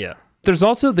 Yeah. There's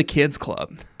also the Kids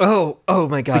Club, Oh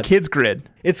my the God. Kids Grid.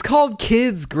 It's called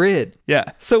Kids Grid. Yeah.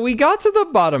 So we got to the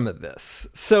bottom of this.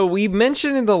 So we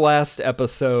mentioned in the last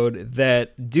episode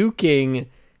that Duking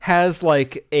has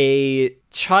like a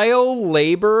child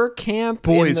labor camp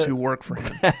Boys in who work for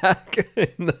him.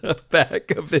 in the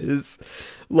back of his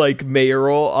like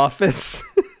mayoral office.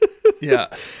 Yeah.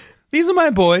 These are my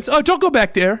boys. Oh, don't go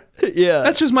back there. Yeah.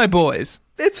 That's just my boys.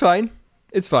 It's fine.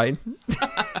 It's fine.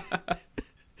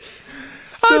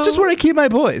 Oh, that's just where I keep my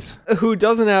boys. Who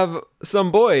doesn't have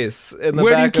some boys in the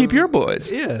Where do you back keep of- your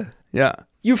boys? Yeah. Yeah.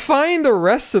 You find the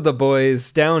rest of the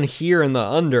boys down here in the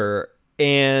under,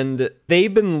 and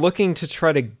they've been looking to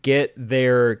try to get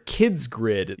their Kids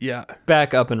Grid Yeah.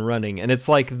 back up and running. And it's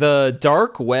like the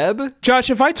dark web.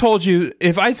 Josh, if I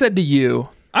said to you,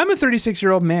 I'm a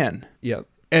 36-year-old man Yep.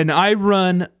 and I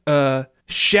run a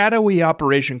shadowy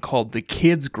operation called the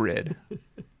Kids Grid,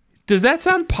 does that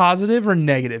sound positive or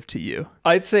negative to you?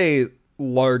 I'd say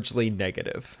largely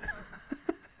negative.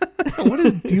 What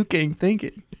is Duking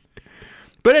thinking?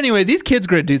 But anyway, these Kids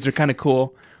Grid dudes are kind of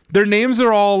cool. Their names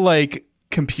are all like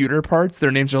computer parts.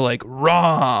 Their names are like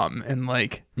ROM and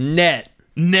like Net.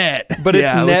 Net. But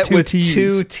it's Yeah, net with T's.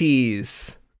 2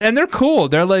 T's. And they're cool.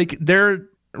 They're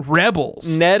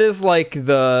rebels. Net is like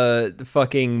the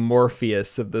fucking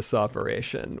Morpheus of this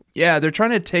operation. Yeah, they're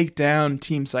trying to take down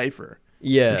Team Cypher.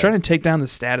 Yeah. They're trying to take down the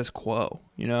status quo,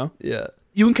 Yeah.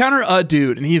 You encounter a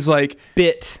dude and he's like,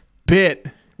 Bit Bit,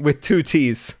 with 2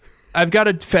 T's. I've got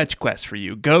a fetch quest for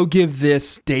you. Go give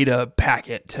this data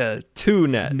packet to 2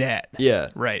 net. Net. Yeah.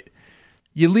 Right.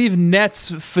 You leave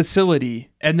Net's facility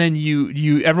and then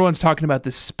everyone's talking about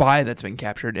this spy that's been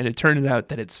captured and it turns out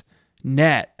that it's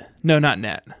Net. No, not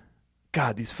Net.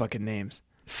 God, these fucking names.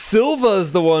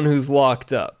 Silva's the one who's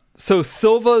locked up. So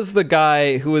Silva's the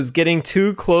guy who was getting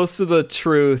too close to the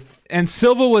truth. And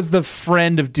Silva was the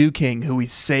friend of Duking who we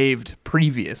saved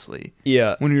previously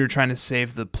Yeah. when we were trying to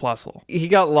save the Plusle. He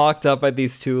got locked up by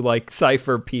these 2 like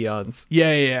Cypher peons.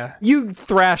 Yeah. You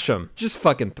thrash him. Just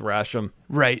fucking thrash him.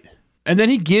 Right. And then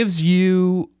he gives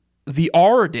you the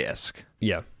R disc.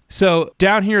 Yeah. So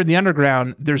down here in the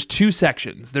underground, there's two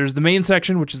sections. There's the main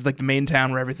section, which is like the main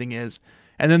town where everything is.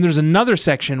 And then there's another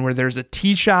section where there's a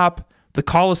tea shop, the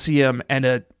Coliseum, and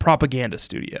a propaganda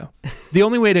studio. The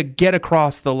only way to get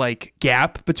across the like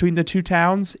gap between the two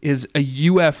towns is a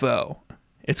UFO,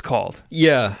 it's called.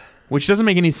 Yeah. Which doesn't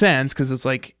make any sense because it's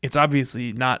like, it's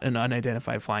obviously not an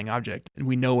unidentified flying object. And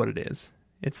we know what it is.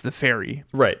 It's the ferry.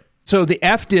 Right. So the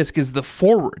F disc is the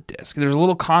forward disc. There's a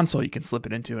little console you can slip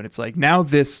it into, and it's like, now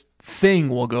this thing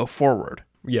will go forward.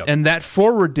 Yep. And that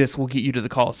forward disc will get you to the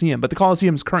Coliseum, but the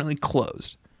Coliseum is currently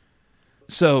closed.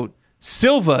 So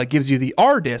Silva gives you the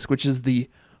R disc, which is the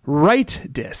right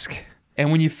disc.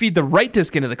 And when you feed the right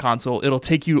disc into the console, it'll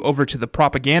take you over to the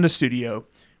propaganda studio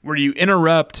where you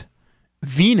interrupt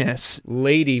Venus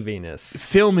Lady Venus.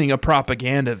 filming a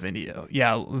propaganda video.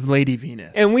 Yeah, Lady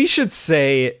Venus. And we should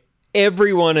say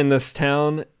everyone in this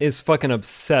town is fucking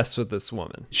obsessed with this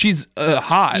woman. She's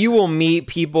hot. You will meet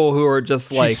people who are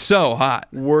just like She's so hot.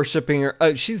 worshiping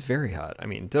her. She's very hot. I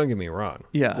mean, don't get me wrong.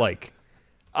 Yeah. Like,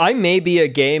 I may be a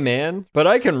gay man, but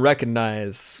I can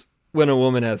recognize when a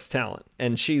woman has talent,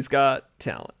 and she's got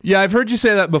talent. Yeah, I've heard you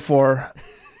say that before.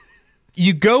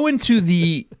 You go into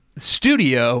the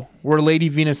studio where Lady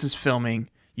Venus is filming,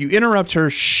 you interrupt her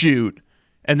shoot,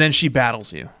 and then she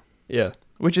battles you, Yeah.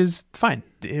 which is fine.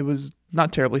 It was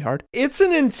not terribly hard. It's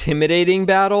an intimidating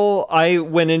battle. I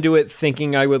went into it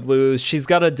thinking I would lose. She's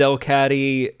got a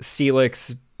Delcatty,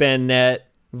 Steelix, Banette,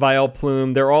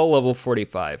 Vileplume. They're all level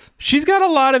 45. She's got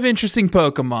a lot of interesting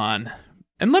Pokemon.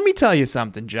 And let me tell you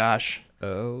something, Josh.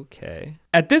 Okay.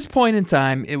 At this point in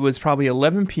time, it was probably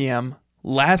 11 p.m.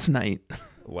 last night,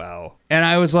 Wow. and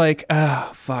I was like,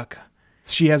 oh, fuck.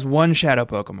 She has one shadow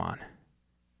Pokemon,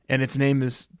 and its name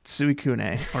is Suicune,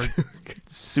 or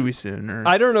Suicune, or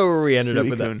I don't know where we ended up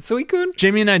with that. Suicune. Suicune?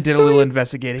 Jamie and I did a little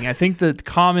investigating. I think the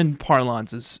common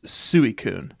parlance is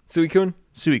Suicune. Suicune?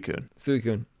 Suicune.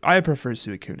 Suicune. I prefer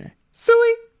Suicune.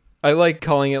 Sui! I like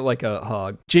calling it like a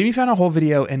hog. Jamie found a whole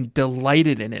video and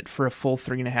delighted in it for a full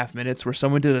 3.5 minutes where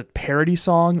someone did a parody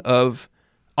song of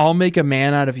I'll Make a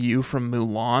Man Out of You from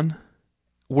Mulan,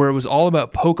 where it was all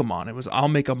about Pokemon. It was I'll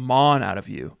Make a Mon Out of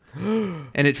You.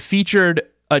 And it featured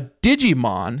a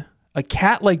Digimon, a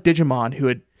cat-like Digimon who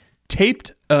had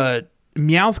taped a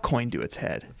Meowth coin to its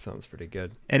head. That sounds pretty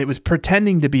good. And it was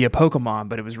pretending to be a Pokemon,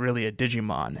 but it was really a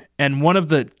Digimon. And one of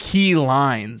the key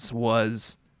lines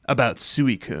was about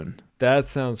Suicune. That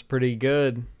sounds pretty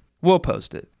good. We'll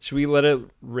post it. Should we let it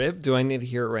rip? Do I need to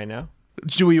hear it right now?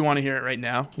 Do you want to hear it right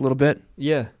now? A little bit?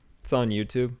 Yeah. It's on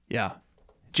YouTube. Yeah.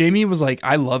 Jamie was like,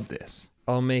 I love this.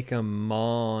 I'll make a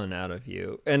mon out of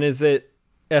you. And is it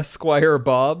Esquire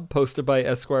Bob? Posted by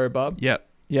Esquire Bob? Yep.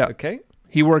 Yep. Okay.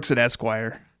 He works at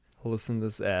Esquire. I'll listen to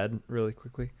this ad really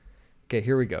quickly. Okay,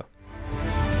 here we go.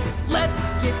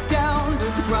 Let's get down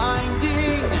to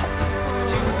grinding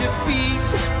to defeat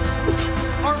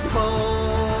our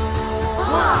foe.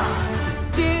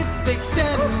 Did they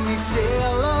send me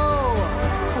Tailo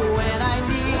when I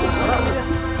need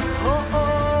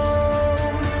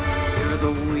They're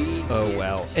the weakest. Oh,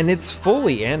 wow. And it's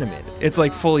fully animated. It's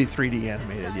like fully 3D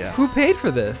animated, yeah. Who paid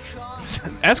for this?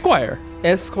 Esquire.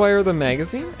 Esquire the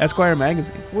magazine? Esquire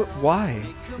magazine. Why?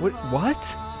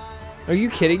 What? Are you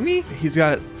kidding me? He's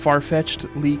got far-fetched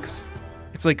leaks.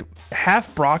 It's like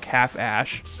half Brock, half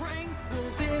Ash.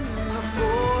 Tranquils in the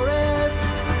forest.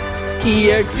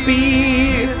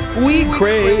 EXP, we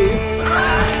crave.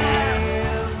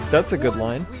 That's a good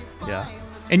line. Yeah.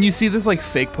 And you see this like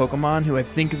fake Pokemon who I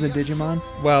think is a Digimon.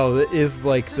 Wow, that is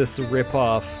like this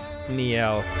rip-off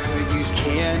Meow. Could use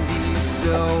candy,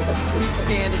 so we'd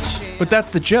stand a chance. But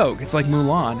that's the joke. It's like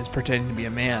Mulan is pretending to be a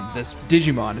man. This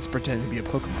Digimon is pretending to be a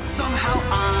Pokemon. Somehow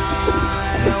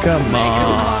I'll Come make a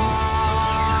on.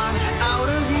 mon out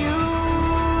of you.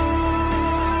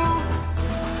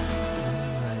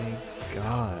 My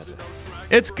God.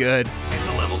 It's good. It's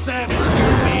a level 7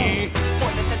 me.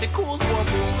 Point the tentacles were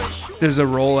bullish. There's a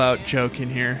rollout joke in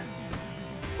here.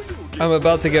 I'm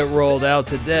about to get rolled out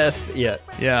to death. Yeah.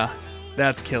 Yeah,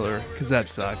 that's killer, because that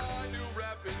sucks.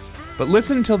 But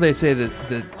listen until they say the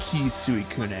key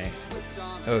Suicune.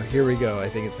 Oh, here we go. I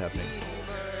think it's happening.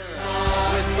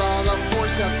 With all the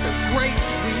force of the great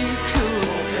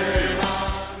Suicune.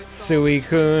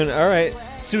 Suicune. All right.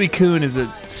 Suicune is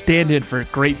a stand-in for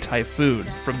Great Typhoon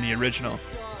from the original.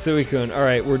 Suicune. All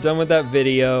right, we're done with that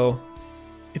video.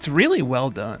 It's really well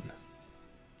done.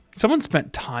 Someone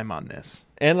spent time on this.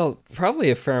 And probably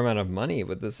a fair amount of money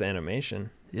with this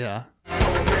animation. Yeah.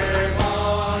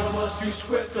 Must be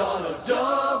swift on a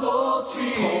double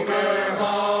team.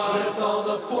 Pokemon with all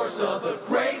the force of the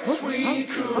great Suicune.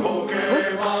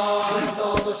 Pokemon with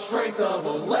all the strength of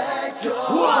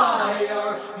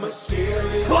Electivire,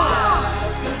 mysterious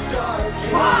as the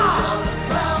darkest of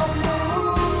Mount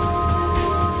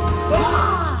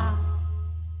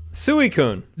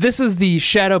Suicune. This is the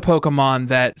shadow Pokemon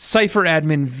that Cypher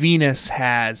admin Venus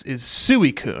has, is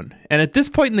Suicune. And at this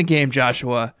point in the game,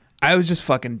 Joshua, I was just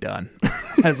fucking done.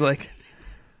 I was like,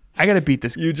 I gotta beat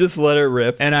this. You just let it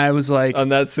rip And I was like, on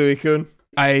that Suicune?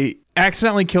 I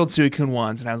accidentally killed Suicune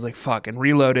once, and I was like, fuck, and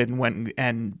reloaded and went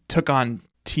and took on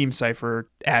Team Cypher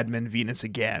admin Venus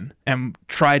again and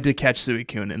tried to catch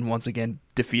Suicune and once again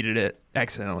defeated it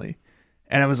accidentally.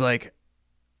 And I was like,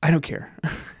 I don't care.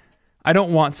 I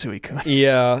don't want Suicune.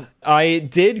 Yeah, I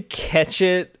did catch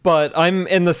it, but I'm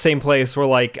in the same place where,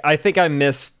 like, I think I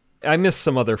missed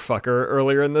some other fucker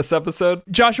earlier in this episode.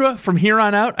 Joshua, from here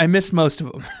on out, I missed most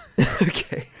of them.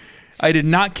 Okay. I did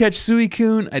not catch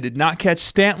Suicune. I did not catch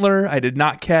Stantler. I did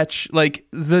not catch, like,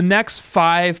 the next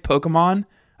 5 Pokemon.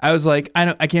 I was like,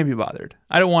 I can't be bothered.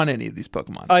 I don't want any of these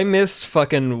Pokemon. I missed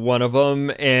fucking one of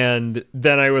them, and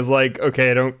then I was like,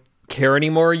 okay, I don't care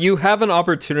anymore. You have an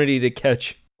opportunity to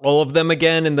catch all of them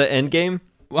again in the end game.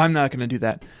 I'm not going to do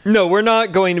that. No, we're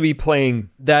not going to be playing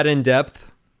that in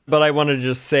depth, but I wanted to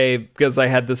just say, because I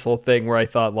had this whole thing where I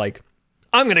thought, like,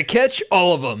 I'm going to catch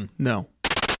all of them. No.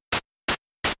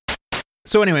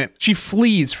 So anyway, she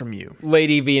flees from you,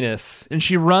 Lady Venus. and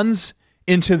she runs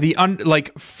into the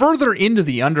further into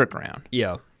the underground.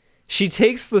 Yeah. She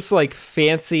takes this, like,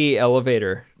 fancy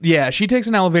elevator. Yeah, she takes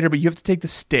an elevator, but you have to take the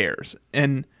stairs.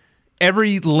 And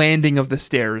every landing of the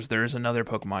stairs, there's another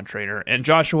Pokemon trainer. And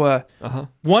Joshua,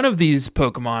 one of these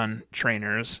Pokemon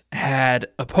trainers had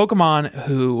a Pokemon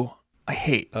who I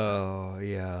hate. Oh,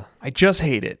 yeah. I just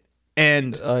hate it.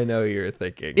 And I know you're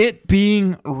thinking. it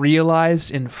being realized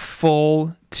in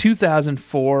full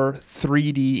 2004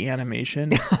 3D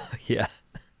animation Yeah.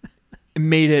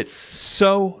 made it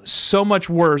so much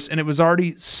worse, and it was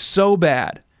already so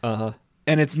bad. Uh-huh.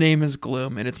 And its name is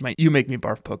Gloom, and it's my You Make Me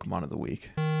Barf Pokemon of the week.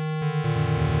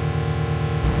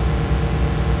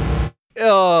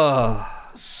 Ugh.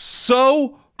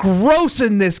 So gross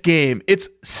in this game. It's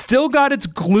still got its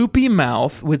gloopy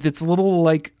mouth with its little,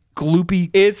 like, gloopy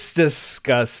It's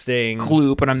disgusting.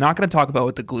 gloop, and I'm not going to talk about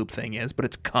what the gloop thing is, but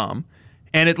it's cum.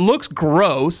 And it looks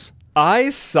gross. I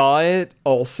saw it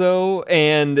also,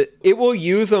 and it will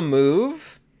use a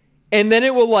move, and then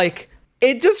it will, like,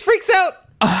 it just freaks out,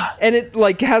 and it,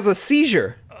 like, has a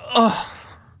seizure.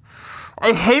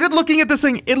 I hated looking at this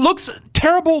thing. It looks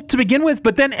terrible to begin with,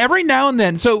 but then every now and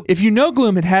then, so if you know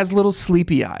Gloom, it has little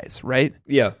sleepy eyes, right?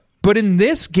 Yeah. But in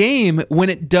this game,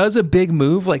 when it does a big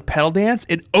move like Petal Dance,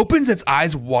 it opens its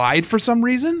eyes wide for some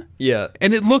reason, Yeah.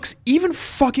 and it looks even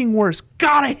fucking worse.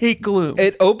 God, I hate Gloom.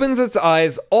 It opens its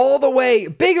eyes all the way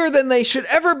bigger than they should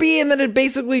ever be, and then it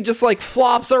basically just, like,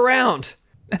 flops around.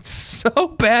 It's so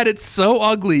bad. It's so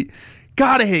ugly.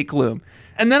 God, I hate Gloom.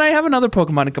 And then I have another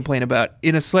Pokemon to complain about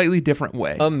in a slightly different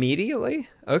way. Immediately?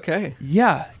 Okay.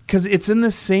 Yeah, because it's in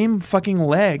the same fucking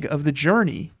leg of the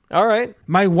journey. All right.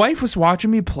 My wife was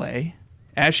watching me play,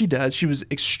 as she does. She was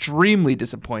extremely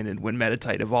disappointed when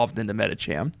Meditite evolved into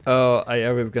Medicham. Oh,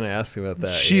 I was going to ask you about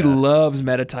that. She yeah. loves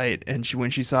Meditite, and when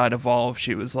she saw it evolve,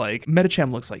 she was like,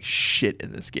 Medicham looks like shit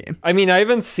in this game. I mean, I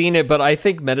haven't seen it, but I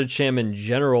think Medicham in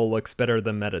general looks better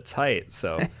than Meditite,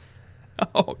 so...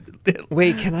 Oh,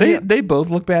 Wait, they both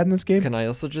look bad in this game? Can I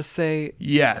also just say,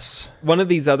 Yes. one of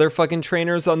these other fucking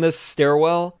trainers on this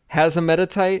stairwell has a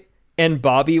Meditite, and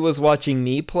Bobby was watching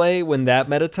me play when that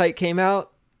Meditite came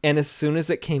out, and as soon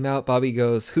as it came out, Bobby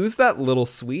goes, "Who's that little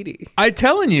sweetie?" I'm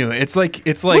telling you, it's like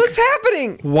What's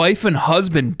happening? wife and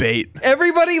husband bait.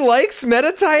 Everybody likes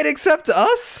Meditite except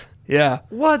us? Yeah.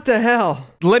 What the hell?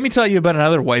 Let me tell you about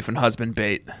another wife and husband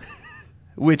bait,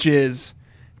 which is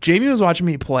Jamie was watching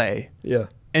me play, Yeah.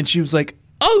 and she was like,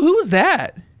 "Oh, who's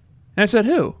that?" And I said,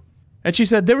 "Who?" And she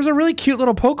said, "There was a really cute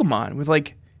little Pokemon with,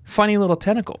 like, funny little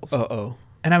tentacles." Uh-oh.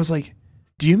 And I was like,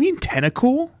 "Do you mean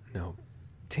Tentacool?" No.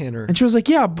 Tanner. And she was like,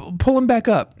 "Yeah, pull him back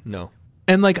up." No.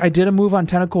 And, like, I did a move on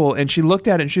Tentacool, and she looked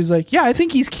at it, and she was like, "Yeah, I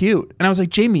think he's cute." And I was like,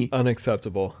 "Jamie,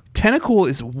 Unacceptable. Tentacool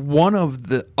is one of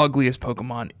the ugliest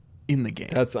Pokemon in the game."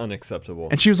 That's unacceptable.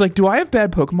 And she was like, "Do I have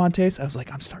bad Pokemon taste?" I was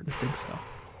like, "I'm starting to think so."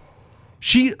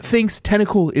 She thinks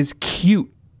Tentacool is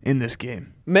cute in this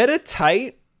game.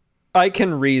 Meditite, I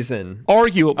can reason.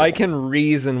 Arguable. I can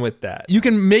reason with that. You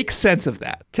can make sense of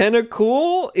that.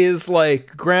 Tentacool is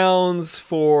like grounds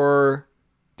for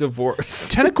divorce.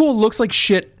 Tentacool looks like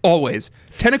shit always.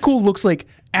 Tentacool looks like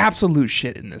absolute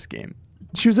shit in this game.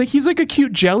 She was like, "He's like a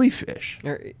cute jellyfish."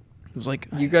 I was like,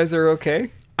 You guys are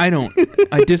okay?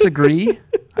 I disagree.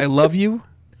 I love you,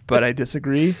 but I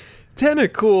disagree.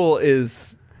 Tentacool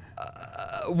is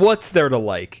What's there to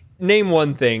like? Name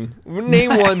one thing. Name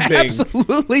one thing.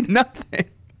 Absolutely nothing.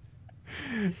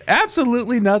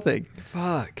 Absolutely nothing.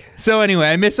 Fuck. So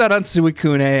anyway, I missed out on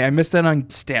Suicune, I missed out on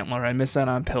Stantler, I missed out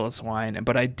on Piloswine,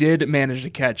 but I did manage to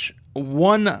catch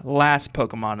one last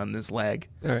Pokemon on this leg,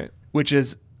 All right. which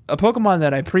is a Pokemon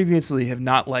that I previously have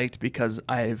not liked because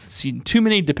I've seen too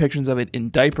many depictions of it in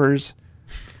diapers.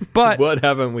 But What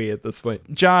haven't we at this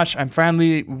point? Josh, I'm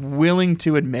finally willing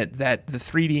to admit that the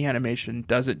 3D animation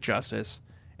does it justice,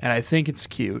 and I think it's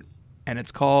cute, and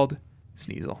it's called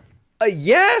Sneasel.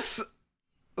 Yes!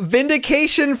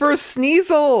 Vindication for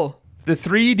Sneasel! The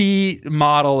 3D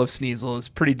model of Sneasel is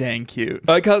pretty dang cute.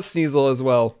 I caught Sneasel as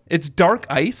well. It's dark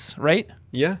ice, right?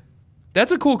 Yeah.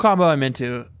 That's a cool combo I'm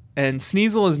into, and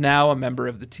Sneasel is now a member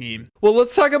of the team. Well,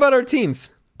 let's talk about our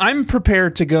teams. I'm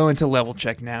prepared to go into level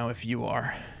check now if you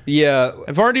are. Yeah.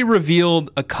 I've already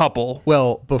revealed a couple.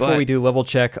 Well, before But- we do level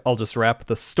check, I'll just wrap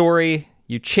the story.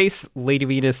 You chase Lady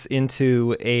Venus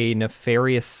into a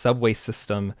nefarious subway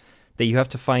system that you have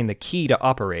to find the key to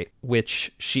operate,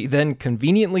 which she then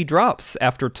conveniently drops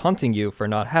after taunting you for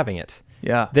not having it.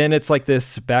 Yeah. Then it's like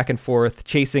this back and forth,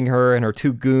 chasing her and her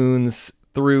two goons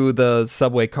through the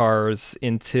subway cars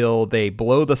until they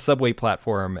blow the subway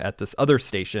platform at this other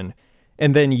station,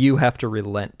 and then you have to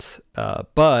relent.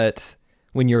 But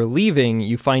when you're leaving,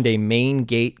 you find a main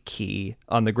gate key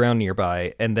on the ground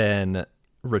nearby, and then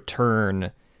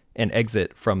return and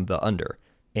exit from the under.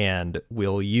 And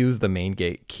we'll use the main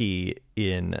gate key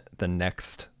in the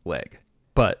next leg.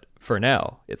 But for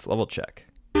now, it's level check.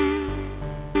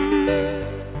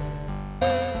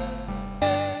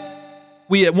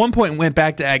 We at one point went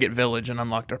back to Agate Village and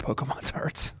unlocked our Pokemon's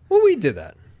hearts. Well, we did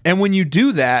that. And when you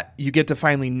do that, you get to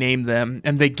finally name them,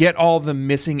 and they get all the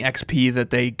missing XP that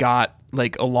they got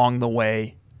like along the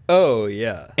way. Oh,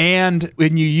 yeah. And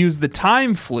when you use the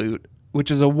Time Flute,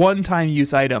 which is a one-time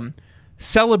use item,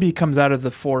 Celebi comes out of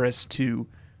the forest to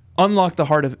unlock the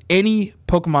heart of any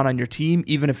Pokemon on your team,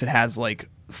 even if it has like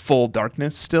full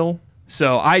darkness still.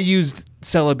 So I used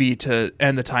Celebi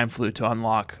and the Time Flute to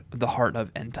unlock the heart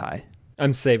of Entei.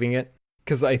 I'm saving it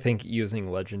because I think using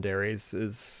legendaries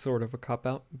is sort of a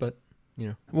cop-out, but, you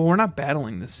know. Well, we're not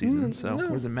battling this season, so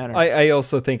what does it matter? I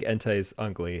also think Entei's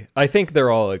ugly. I think they're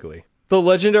all ugly. The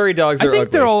legendary dogs are I think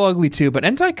ugly. they're all ugly too, but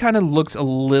Entei kind of looks a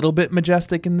little bit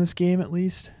majestic in this game, at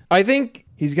least. I think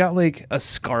He's got like a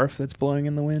scarf that's blowing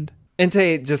in the wind.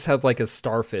 Entei just has like a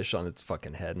starfish on its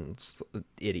fucking head and it's an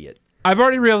idiot. I've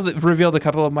already revealed a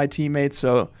couple of my teammates,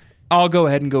 so I'll go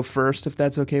ahead and go first if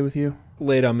that's okay with you.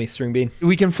 Lay it on me, String Bean.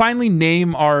 We can finally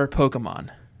name our Pokemon,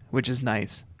 which is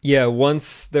nice. Yeah,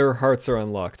 once their hearts are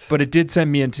unlocked. But it did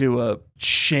send me into a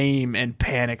shame and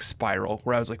panic spiral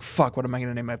where I was like, fuck, what am I going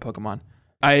to name my Pokemon?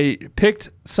 I picked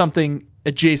something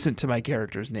adjacent to my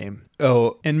character's name.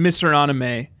 Oh, And Mr.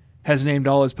 Anime has named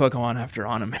all his Pokemon after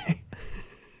anime.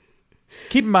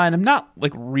 Keep in mind, I'm not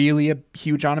like really a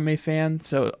huge anime fan,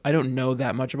 so I don't know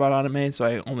that much about anime, so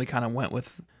I only kind of went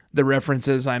with the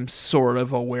references I'm sort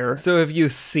of aware. so have you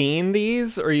seen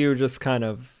these or you just kind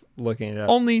of looking it up?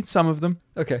 Only some of them.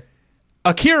 Okay.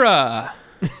 Akira,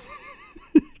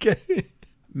 Okay.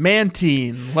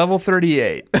 Mantine, level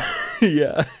 38.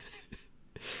 Yeah.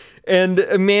 And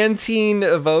Mantine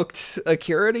evoked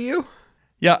Akira to you?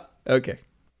 Yeah. Okay.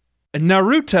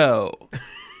 Naruto,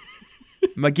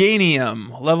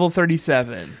 Meganium, level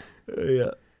 37.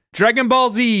 Yeah. Dragon Ball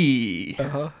Z,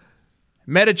 Uh-huh.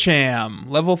 Medicham,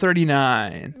 level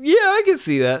 39. Yeah, I can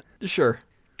see that. Sure.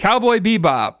 Cowboy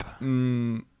Bebop,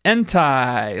 Mm,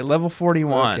 Entei, level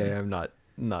 41. okay, I'm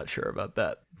not sure about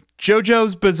that.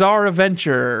 JoJo's Bizarre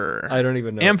Adventure, I don't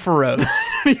even know. Ampharos,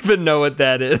 I don't even know what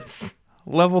that is.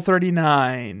 level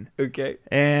 39. Okay.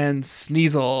 And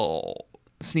Sneasel,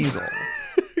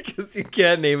 Because you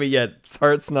can't name it yet. Its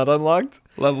heart's not unlocked.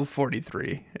 level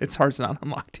 43. Its heart's not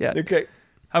unlocked yet. Okay.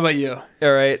 How about you?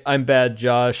 All right, I'm bad,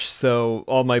 Josh. So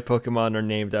all my Pokemon are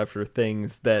named after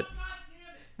things that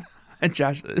And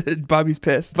Josh, Bobby's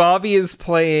pissed. Bobby is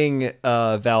playing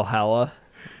Valhalla,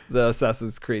 the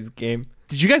Assassin's Creed game.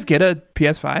 Did you guys get a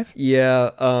PS5? Yeah,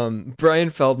 Brian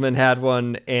Feldman had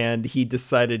one and he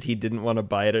decided he didn't want to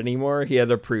buy it anymore. He had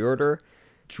a pre-order,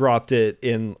 dropped it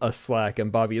in a Slack,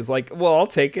 and Bobby is like, well, I'll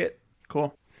take it.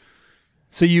 Cool.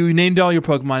 So you named all your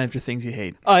Pokemon after things you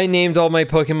hate. I named all my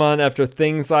Pokemon after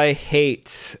things I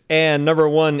hate. And number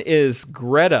one is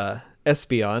Greta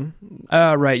Espeon.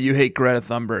 Right. You hate Greta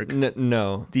Thunberg.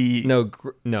 No. The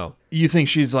No. You think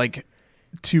she's like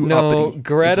too No, uppity. is what you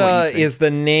Greta think. is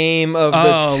the name of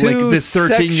Oh, the like two this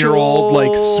 13-year-old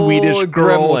like Swedish sexual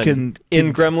girl gremlin can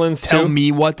in Gremlins tell 2.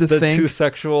 me what to The think. two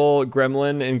sexual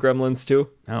gremlin in Gremlins 2.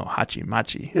 Oh, Hachi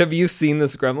Machi. Have you seen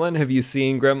this gremlin? Have you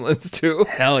seen Gremlins 2?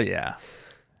 Hell yeah.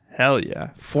 Hell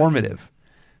yeah. Formative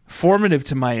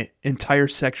to my entire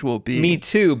sexual being. Me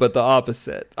too, but the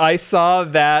opposite. I saw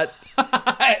that.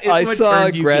 It's I what saw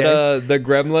turned you Greta the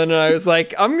gremlin, and I was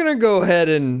like, I'm gonna go ahead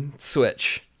and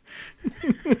switch.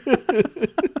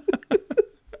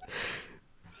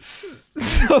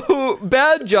 So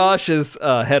Bad Josh is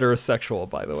heterosexual,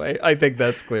 by the way. I think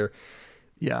that's clear. gay.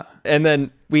 Yeah. And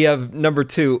then we have number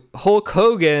 2, Hulk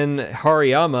Hogan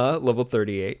Hariyama, level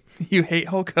 38. You hate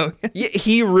Hulk Hogan?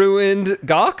 He ruined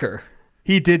Gawker.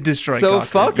 He did destroy So Gawker.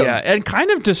 fuck him. Yeah, and kind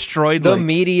of destroyed The like,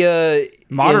 media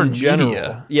modern in general.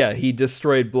 media. Yeah, he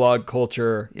destroyed blog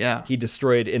culture. Yeah. He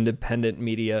destroyed independent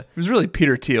media. It was really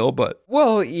Peter Thiel, but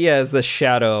Well, yeah, as the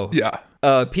shadow.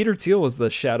 yeah. Peter Thiel was the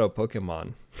shadow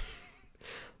Pokemon.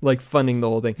 Like funding the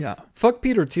whole thing. Yeah. Fuck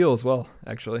Peter Thiel as well,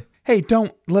 actually. Hey,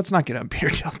 let's not get on Peter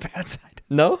Thiel's bad side.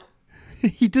 No?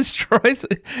 He destroys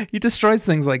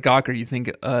things like Gawker. You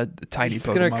think a tiny He's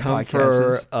Pokemon gonna come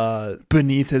podcast for is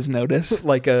beneath his notice?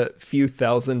 like a few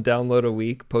thousand download a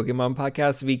week Pokemon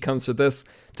podcast. If he comes for this,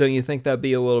 don't you think that'd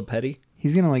be a little petty?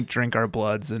 He's gonna like drink our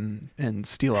bloods and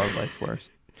steal our life force.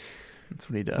 That's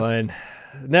what he does. Fine.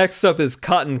 Next up is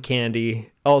Cotton Candy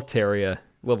Altaria,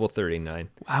 level 39.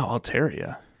 Wow,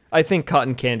 Altaria. I think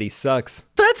Cotton Candy sucks.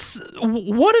 That's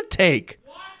what a take.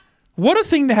 What a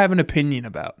thing to have an opinion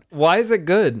about. Why is it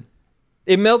good?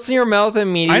 It melts in your mouth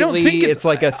immediately. I don't think it's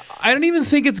like a. I don't even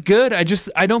think it's good. I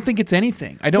don't think it's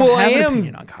anything. I don't Well, I have an am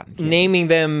opinion on cotton candy. naming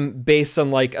them based on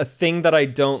like a thing that I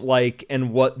don't like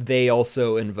and what they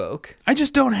also invoke. I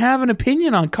just don't have an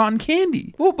opinion on cotton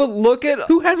candy. Well, but look at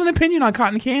Who has an opinion on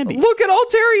cotton candy?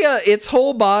 Altaria. Its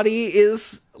whole body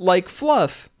is like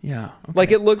fluff. Yeah. Okay.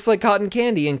 Like it looks like cotton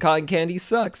candy, and cotton candy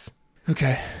sucks.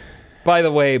 Okay. By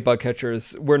the way, bug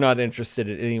catchers, we're not interested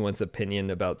in anyone's opinion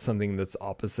about something that's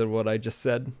opposite of what I just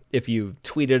said. If you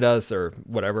tweeted us or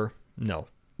whatever, no,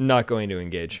 not going to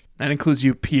engage. That includes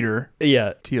you, Peter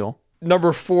Yeah. Thiel.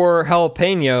 Number 4,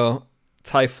 Jalapeno,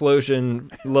 Typhlosion,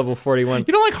 level 41.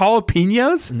 You don't like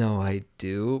jalapenos? No, I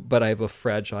do, but I have a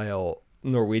fragile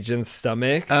Norwegian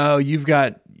stomach. Oh, you've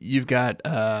got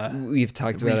We've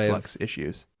talked about it. reflux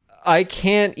issues. I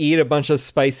can't eat a bunch of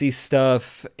spicy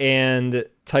stuff, and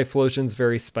Typhlosion's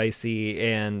very spicy,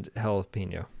 and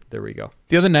jalapeno. There we go.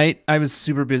 The other night, I was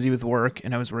super busy with work,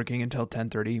 and I was working until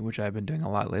 10:30, which I've been doing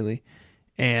a lot lately.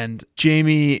 And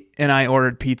Jamie and I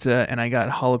ordered pizza, and I got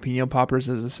jalapeno poppers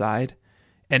as a side.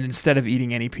 And instead of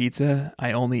eating any pizza,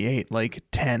 I only ate like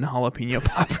 10 jalapeno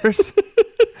poppers.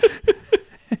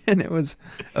 And it was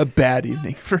a bad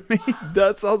evening for me.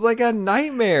 That sounds like a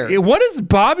nightmare. What is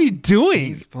Bobby doing?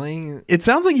 He's playing. It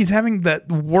sounds like he's having the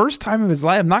worst time of his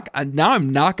life. I'm not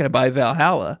going to buy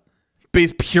Valhalla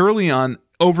based purely on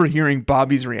overhearing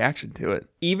Bobby's reaction to it.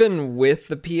 Even with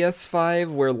the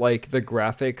PS5, where like the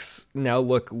graphics now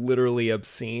look literally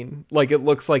obscene, like it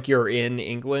looks like you're in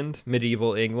England,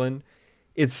 medieval England.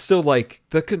 It's still like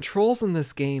the controls in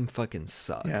this game fucking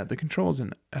suck. Yeah, the controls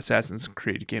in Assassin's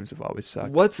Creed games have always sucked.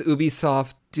 What's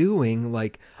Ubisoft doing?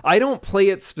 Like, I don't play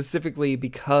it specifically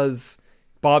because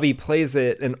Bobby plays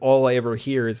it and all I ever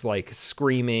hear is like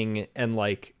screaming, and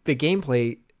like the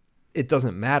gameplay, it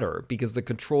doesn't matter because the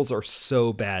controls are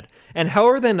so bad. And how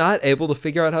are they not able to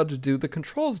figure out how to do the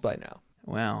controls by now?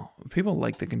 Well, people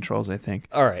like the controls, I think.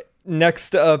 All right.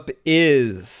 Next up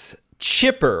is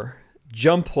Chipper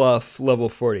Jumpluff level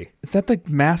 40. Is that the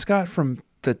mascot from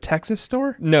the Texas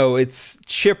store? No, it's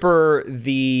Chipper,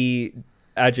 the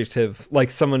adjective, like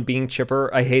someone being chipper.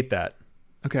 I hate that.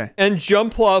 Okay. And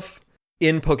Jumpluff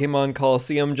in Pokemon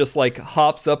Coliseum just like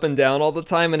hops up and down all the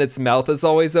time, and its mouth is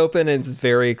always open and it's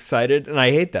very excited, and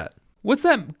I hate that. What's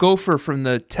that gopher from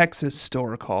the Texas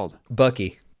store called?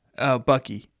 Bucky.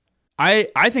 Bucky.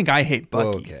 I think I hate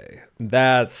Bucky. Okay.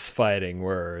 That's fighting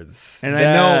words. And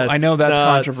I know that's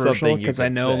not controversial something you because I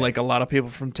could know say. like a lot of people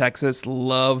from Texas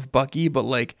love Bucky, but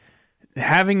like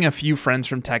having a few friends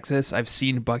from Texas, I've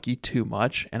seen Bucky too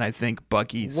much, and I think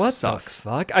Bucky What sucks. the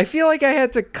fuck? I feel like I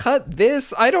had to cut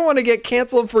this. I don't want to get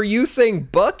canceled for you saying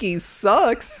Bucky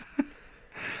sucks.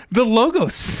 The logo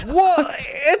sucks. Well,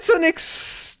 it's an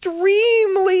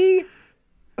extremely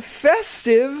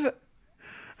festive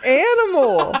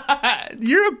animal.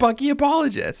 You're a Bucky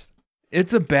apologist.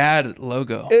 It's a bad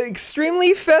logo.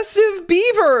 Extremely festive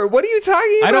beaver. What are you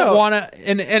talking about? I don't want to.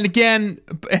 And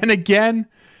again,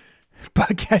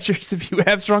 bug catchers, if you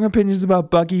have strong opinions about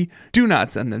Bucky, do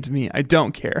not send them to me. I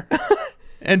don't care.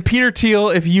 And Peter Thiel,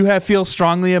 if you feel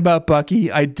strongly about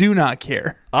Bucky, I do not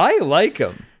care. I like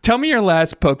him. Tell me your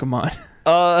last Pokemon.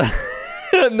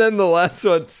 And then the last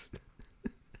one's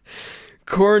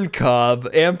Corn Cob,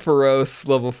 Ampharos,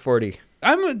 level 40.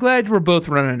 I'm glad we're both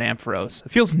running an Ampharos.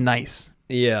 It feels nice.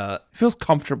 Yeah. It feels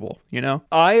comfortable, you know?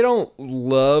 I don't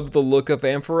love the look of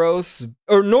Ampharos.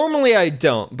 Or normally I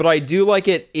don't, but I do like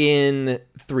it in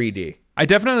 3D. I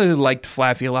definitely liked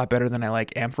Flaffy a lot better than I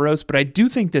like Ampharos, but I do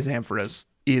think this Ampharos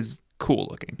is cool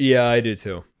looking. Yeah, I do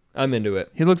too. I'm into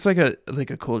it. He looks like a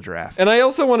cool giraffe. And I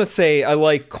also want to say I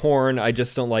like corn, I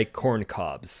just don't like corn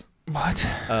cobs. What?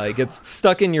 It gets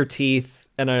stuck in your teeth,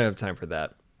 and I don't have time for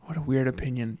that. What a weird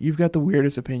opinion. You've got the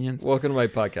weirdest opinions. Welcome to my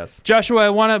podcast.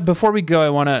 Joshua, before we go, I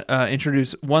want to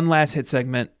introduce one last hit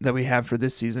segment that we have for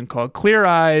this season called Clear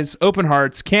Eyes, Open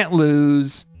Hearts, Can't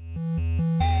Lose.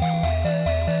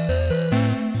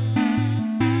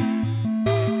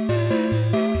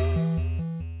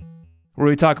 Where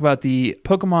we talk about the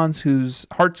Pokemons whose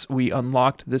hearts we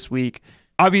unlocked this week.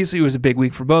 Obviously, it was a big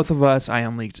week for both of us. I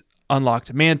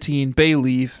unlocked Mantine,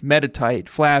 Bayleaf, Meditite,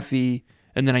 Flaffy,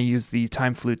 and then I used the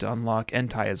Time Flute to unlock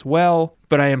Entei as well.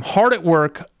 But I am hard at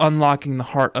work unlocking the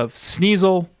heart of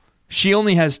Sneasel. She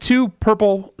only has 2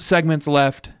 purple segments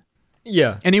left.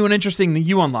 Yeah. Anyone interesting that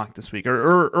you unlocked this week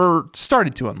or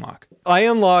started to unlock? I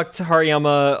unlocked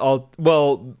Hariyama,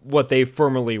 what they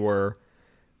formerly were.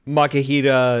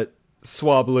 Makihita,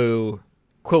 Swablu,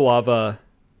 Quilava,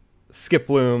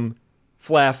 Skiploom,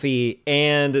 Flaffy,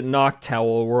 and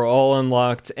Noctowl were all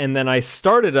unlocked. And then I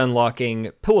started unlocking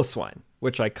Piloswine,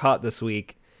 which I caught this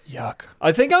week. Yuck.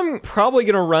 I think I'm probably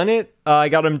going to run it. I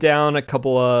got him down a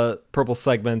couple of purple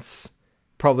segments.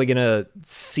 Probably going to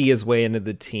see his way into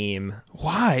the team.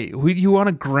 Why? You want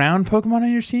a ground Pokemon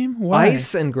on your team? Why?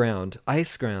 Ice and ground.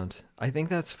 Ice ground. I think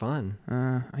that's fun.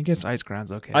 I guess Ice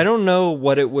Ground's okay. I don't know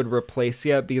what it would replace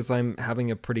yet because I'm having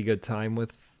a pretty good time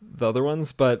with the other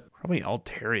ones, but Probably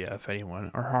Altaria, if anyone,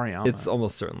 or Hariyama. it's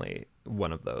almost certainly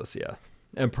one of those, yeah.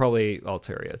 And probably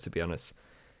Altaria, to be honest.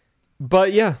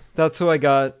 But yeah, that's who I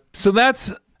got. So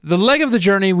that's the leg of the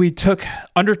journey we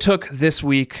undertook this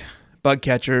week, Bug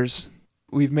Catchers.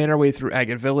 We've made our way through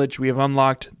Agate Village. We have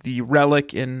unlocked the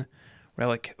relic in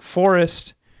Relic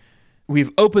Forest.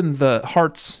 We've opened the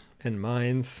hearts And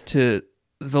mines. to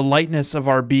the lightness of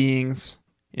our beings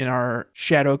in our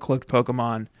shadow-cloaked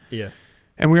Pokemon. Yeah.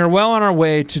 And we are well on our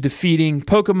way to defeating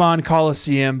Pokemon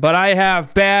Coliseum, but I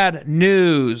have bad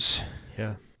news.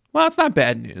 Yeah. Well, it's not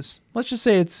bad news. Let's just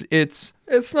say it's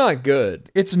It's not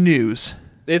good. news.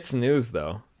 It's news,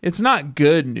 though. It's not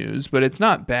good news, but it's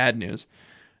not bad news.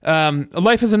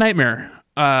 Life is a nightmare.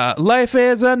 Life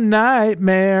is a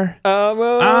nightmare. I'm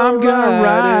gonna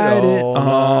ride it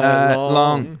all night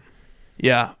long.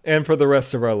 Yeah, And for the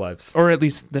rest of our lives. or at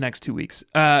least the next 2 weeks.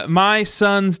 My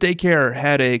son's daycare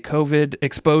had a COVID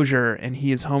exposure, and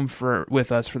he is home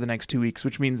with us for the next 2 weeks,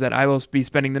 which means that I will be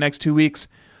spending the next 2 weeks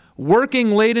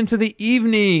working late into the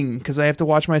evening because I have to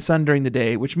watch my son during the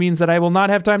day, which means that I will not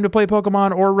have time to play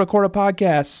Pokemon or record a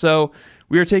podcast. So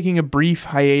we are taking a brief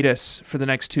hiatus for the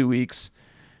next 2 weeks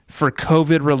for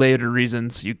COVID-related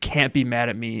reasons. You can't be mad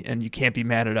at me, and you can't be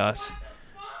mad at us.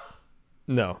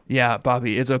 No. Yeah,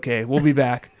 Bobby, it's okay. We'll be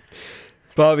back.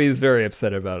 Bobby's very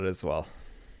upset about it as well.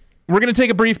 We're going to take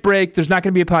a brief break. There's not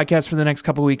going to be a podcast for the next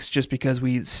couple of weeks just because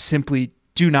we simply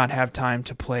do not have time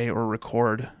to play or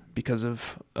record because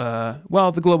of,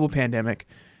 the global pandemic.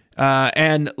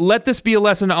 And let this be a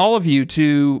lesson to all of you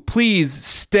to please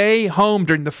stay home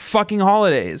during the fucking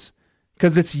holidays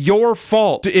because it's your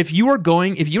fault. If you're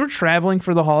traveling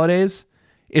for the holidays,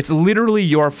 it's literally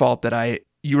your fault that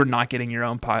you are not getting your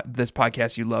own this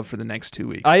podcast you love for the next 2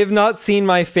 weeks. I have not seen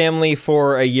my family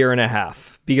for a year and a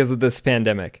half because of this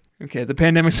pandemic. Okay, the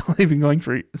pandemic's only been going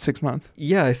for 6 months.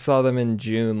 Yeah, I saw them in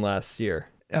June last year.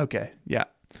 Okay, yeah.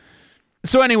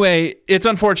 So anyway, it's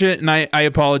unfortunate, and I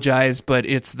apologize, but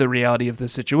it's the reality of the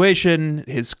situation.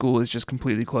 His school is just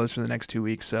completely closed for the next 2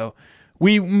 weeks, so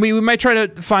we might try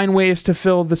to find ways to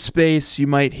fill the space. You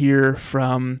might hear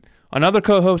from another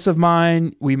co-host of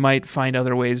mine. We might find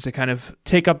other ways to kind of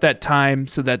take up that time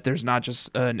so that there's not just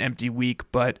an empty week,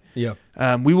 but Yeah.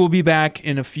 we will be back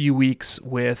in a few weeks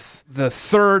with the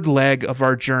third leg of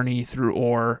our journey through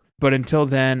Ore. But until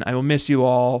then, I will miss you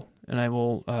all, and I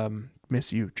will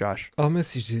miss you, Josh. I'll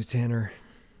miss you too, Tanner.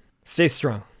 Stay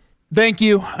strong. Thank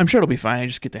you. I'm sure it'll be fine. I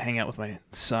just get to hang out with my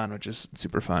son, which is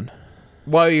super fun.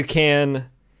 While you can,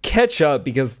 catch up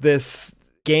because this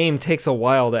game takes a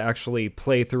while to actually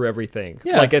play through everything.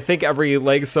 Yeah. Like, I think every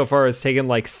leg so far has taken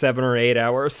like 7 or 8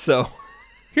 hours, so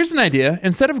Here's an idea.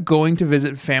 Instead of going to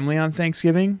visit family on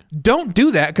Thanksgiving, don't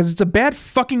do that because it's a bad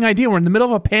fucking idea. We're in the middle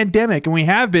of a pandemic and we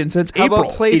have been since How April.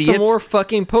 about play idiots. some more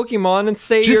fucking Pokemon and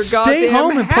stay Just your stay goddamn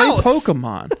home and house. play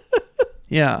Pokemon.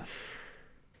 Yeah.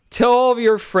 Tell all of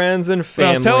your friends and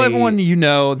family. Well, tell everyone you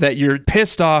know that you're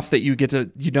pissed off that you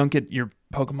don't get your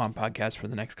Pokemon podcast for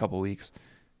the next couple weeks,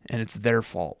 and it's their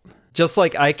fault. Just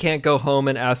like I can't go home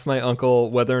and ask my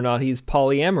uncle whether or not he's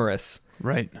polyamorous,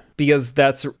 Right. because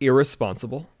that's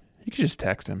irresponsible. You could just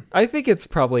text him. I think it's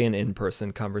probably an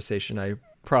in-person conversation I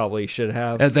probably should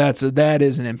have. That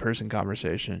is an in-person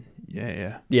conversation.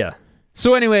 Yeah. Yeah.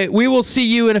 So anyway, we will see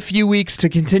you in a few weeks to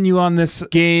continue on this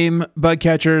game, Bug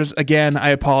Catchers. Again, I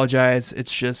apologize.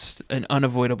 It's just an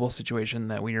unavoidable situation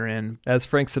that we are in. As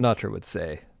Frank Sinatra would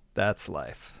say, that's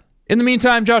life. In the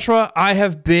meantime, Joshua, I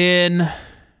have been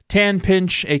Tan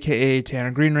Pinch, a.k.a.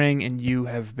 Tanner Greenring, and you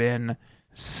have been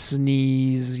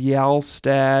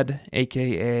Sneezyalstad,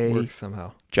 a.k.a. Works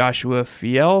somehow. Joshua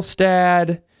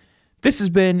Fielstad. This has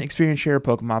been Experience Share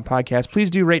Pokemon Podcast.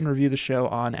 Please do rate and review the show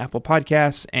on Apple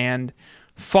Podcasts and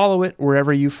follow it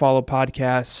wherever you follow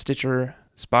podcasts, Stitcher,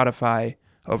 Spotify,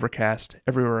 Overcast,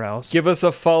 everywhere else. Give us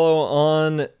a follow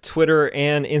on Twitter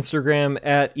and Instagram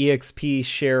at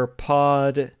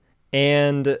EXPSharePod,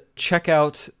 and check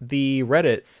out the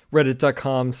Reddit,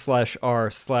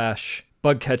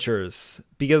 reddit.com/r/bugcatchers,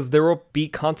 because there will be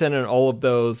content in all of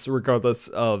those regardless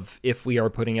of if we are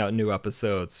putting out new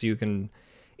episodes, so you can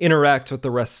interact with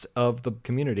the rest of the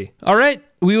community. All right.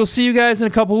 We will see you guys in a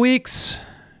couple weeks.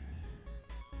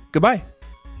 Goodbye.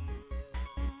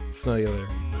 Smell you later.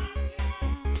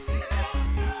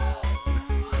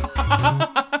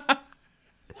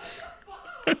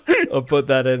 I'll put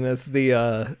that in as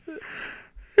the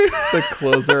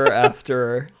closer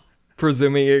after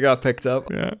presuming it got picked up.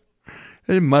 Yeah.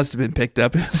 It must have been picked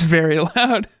up. It was very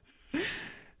loud.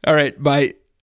 All right. Bye.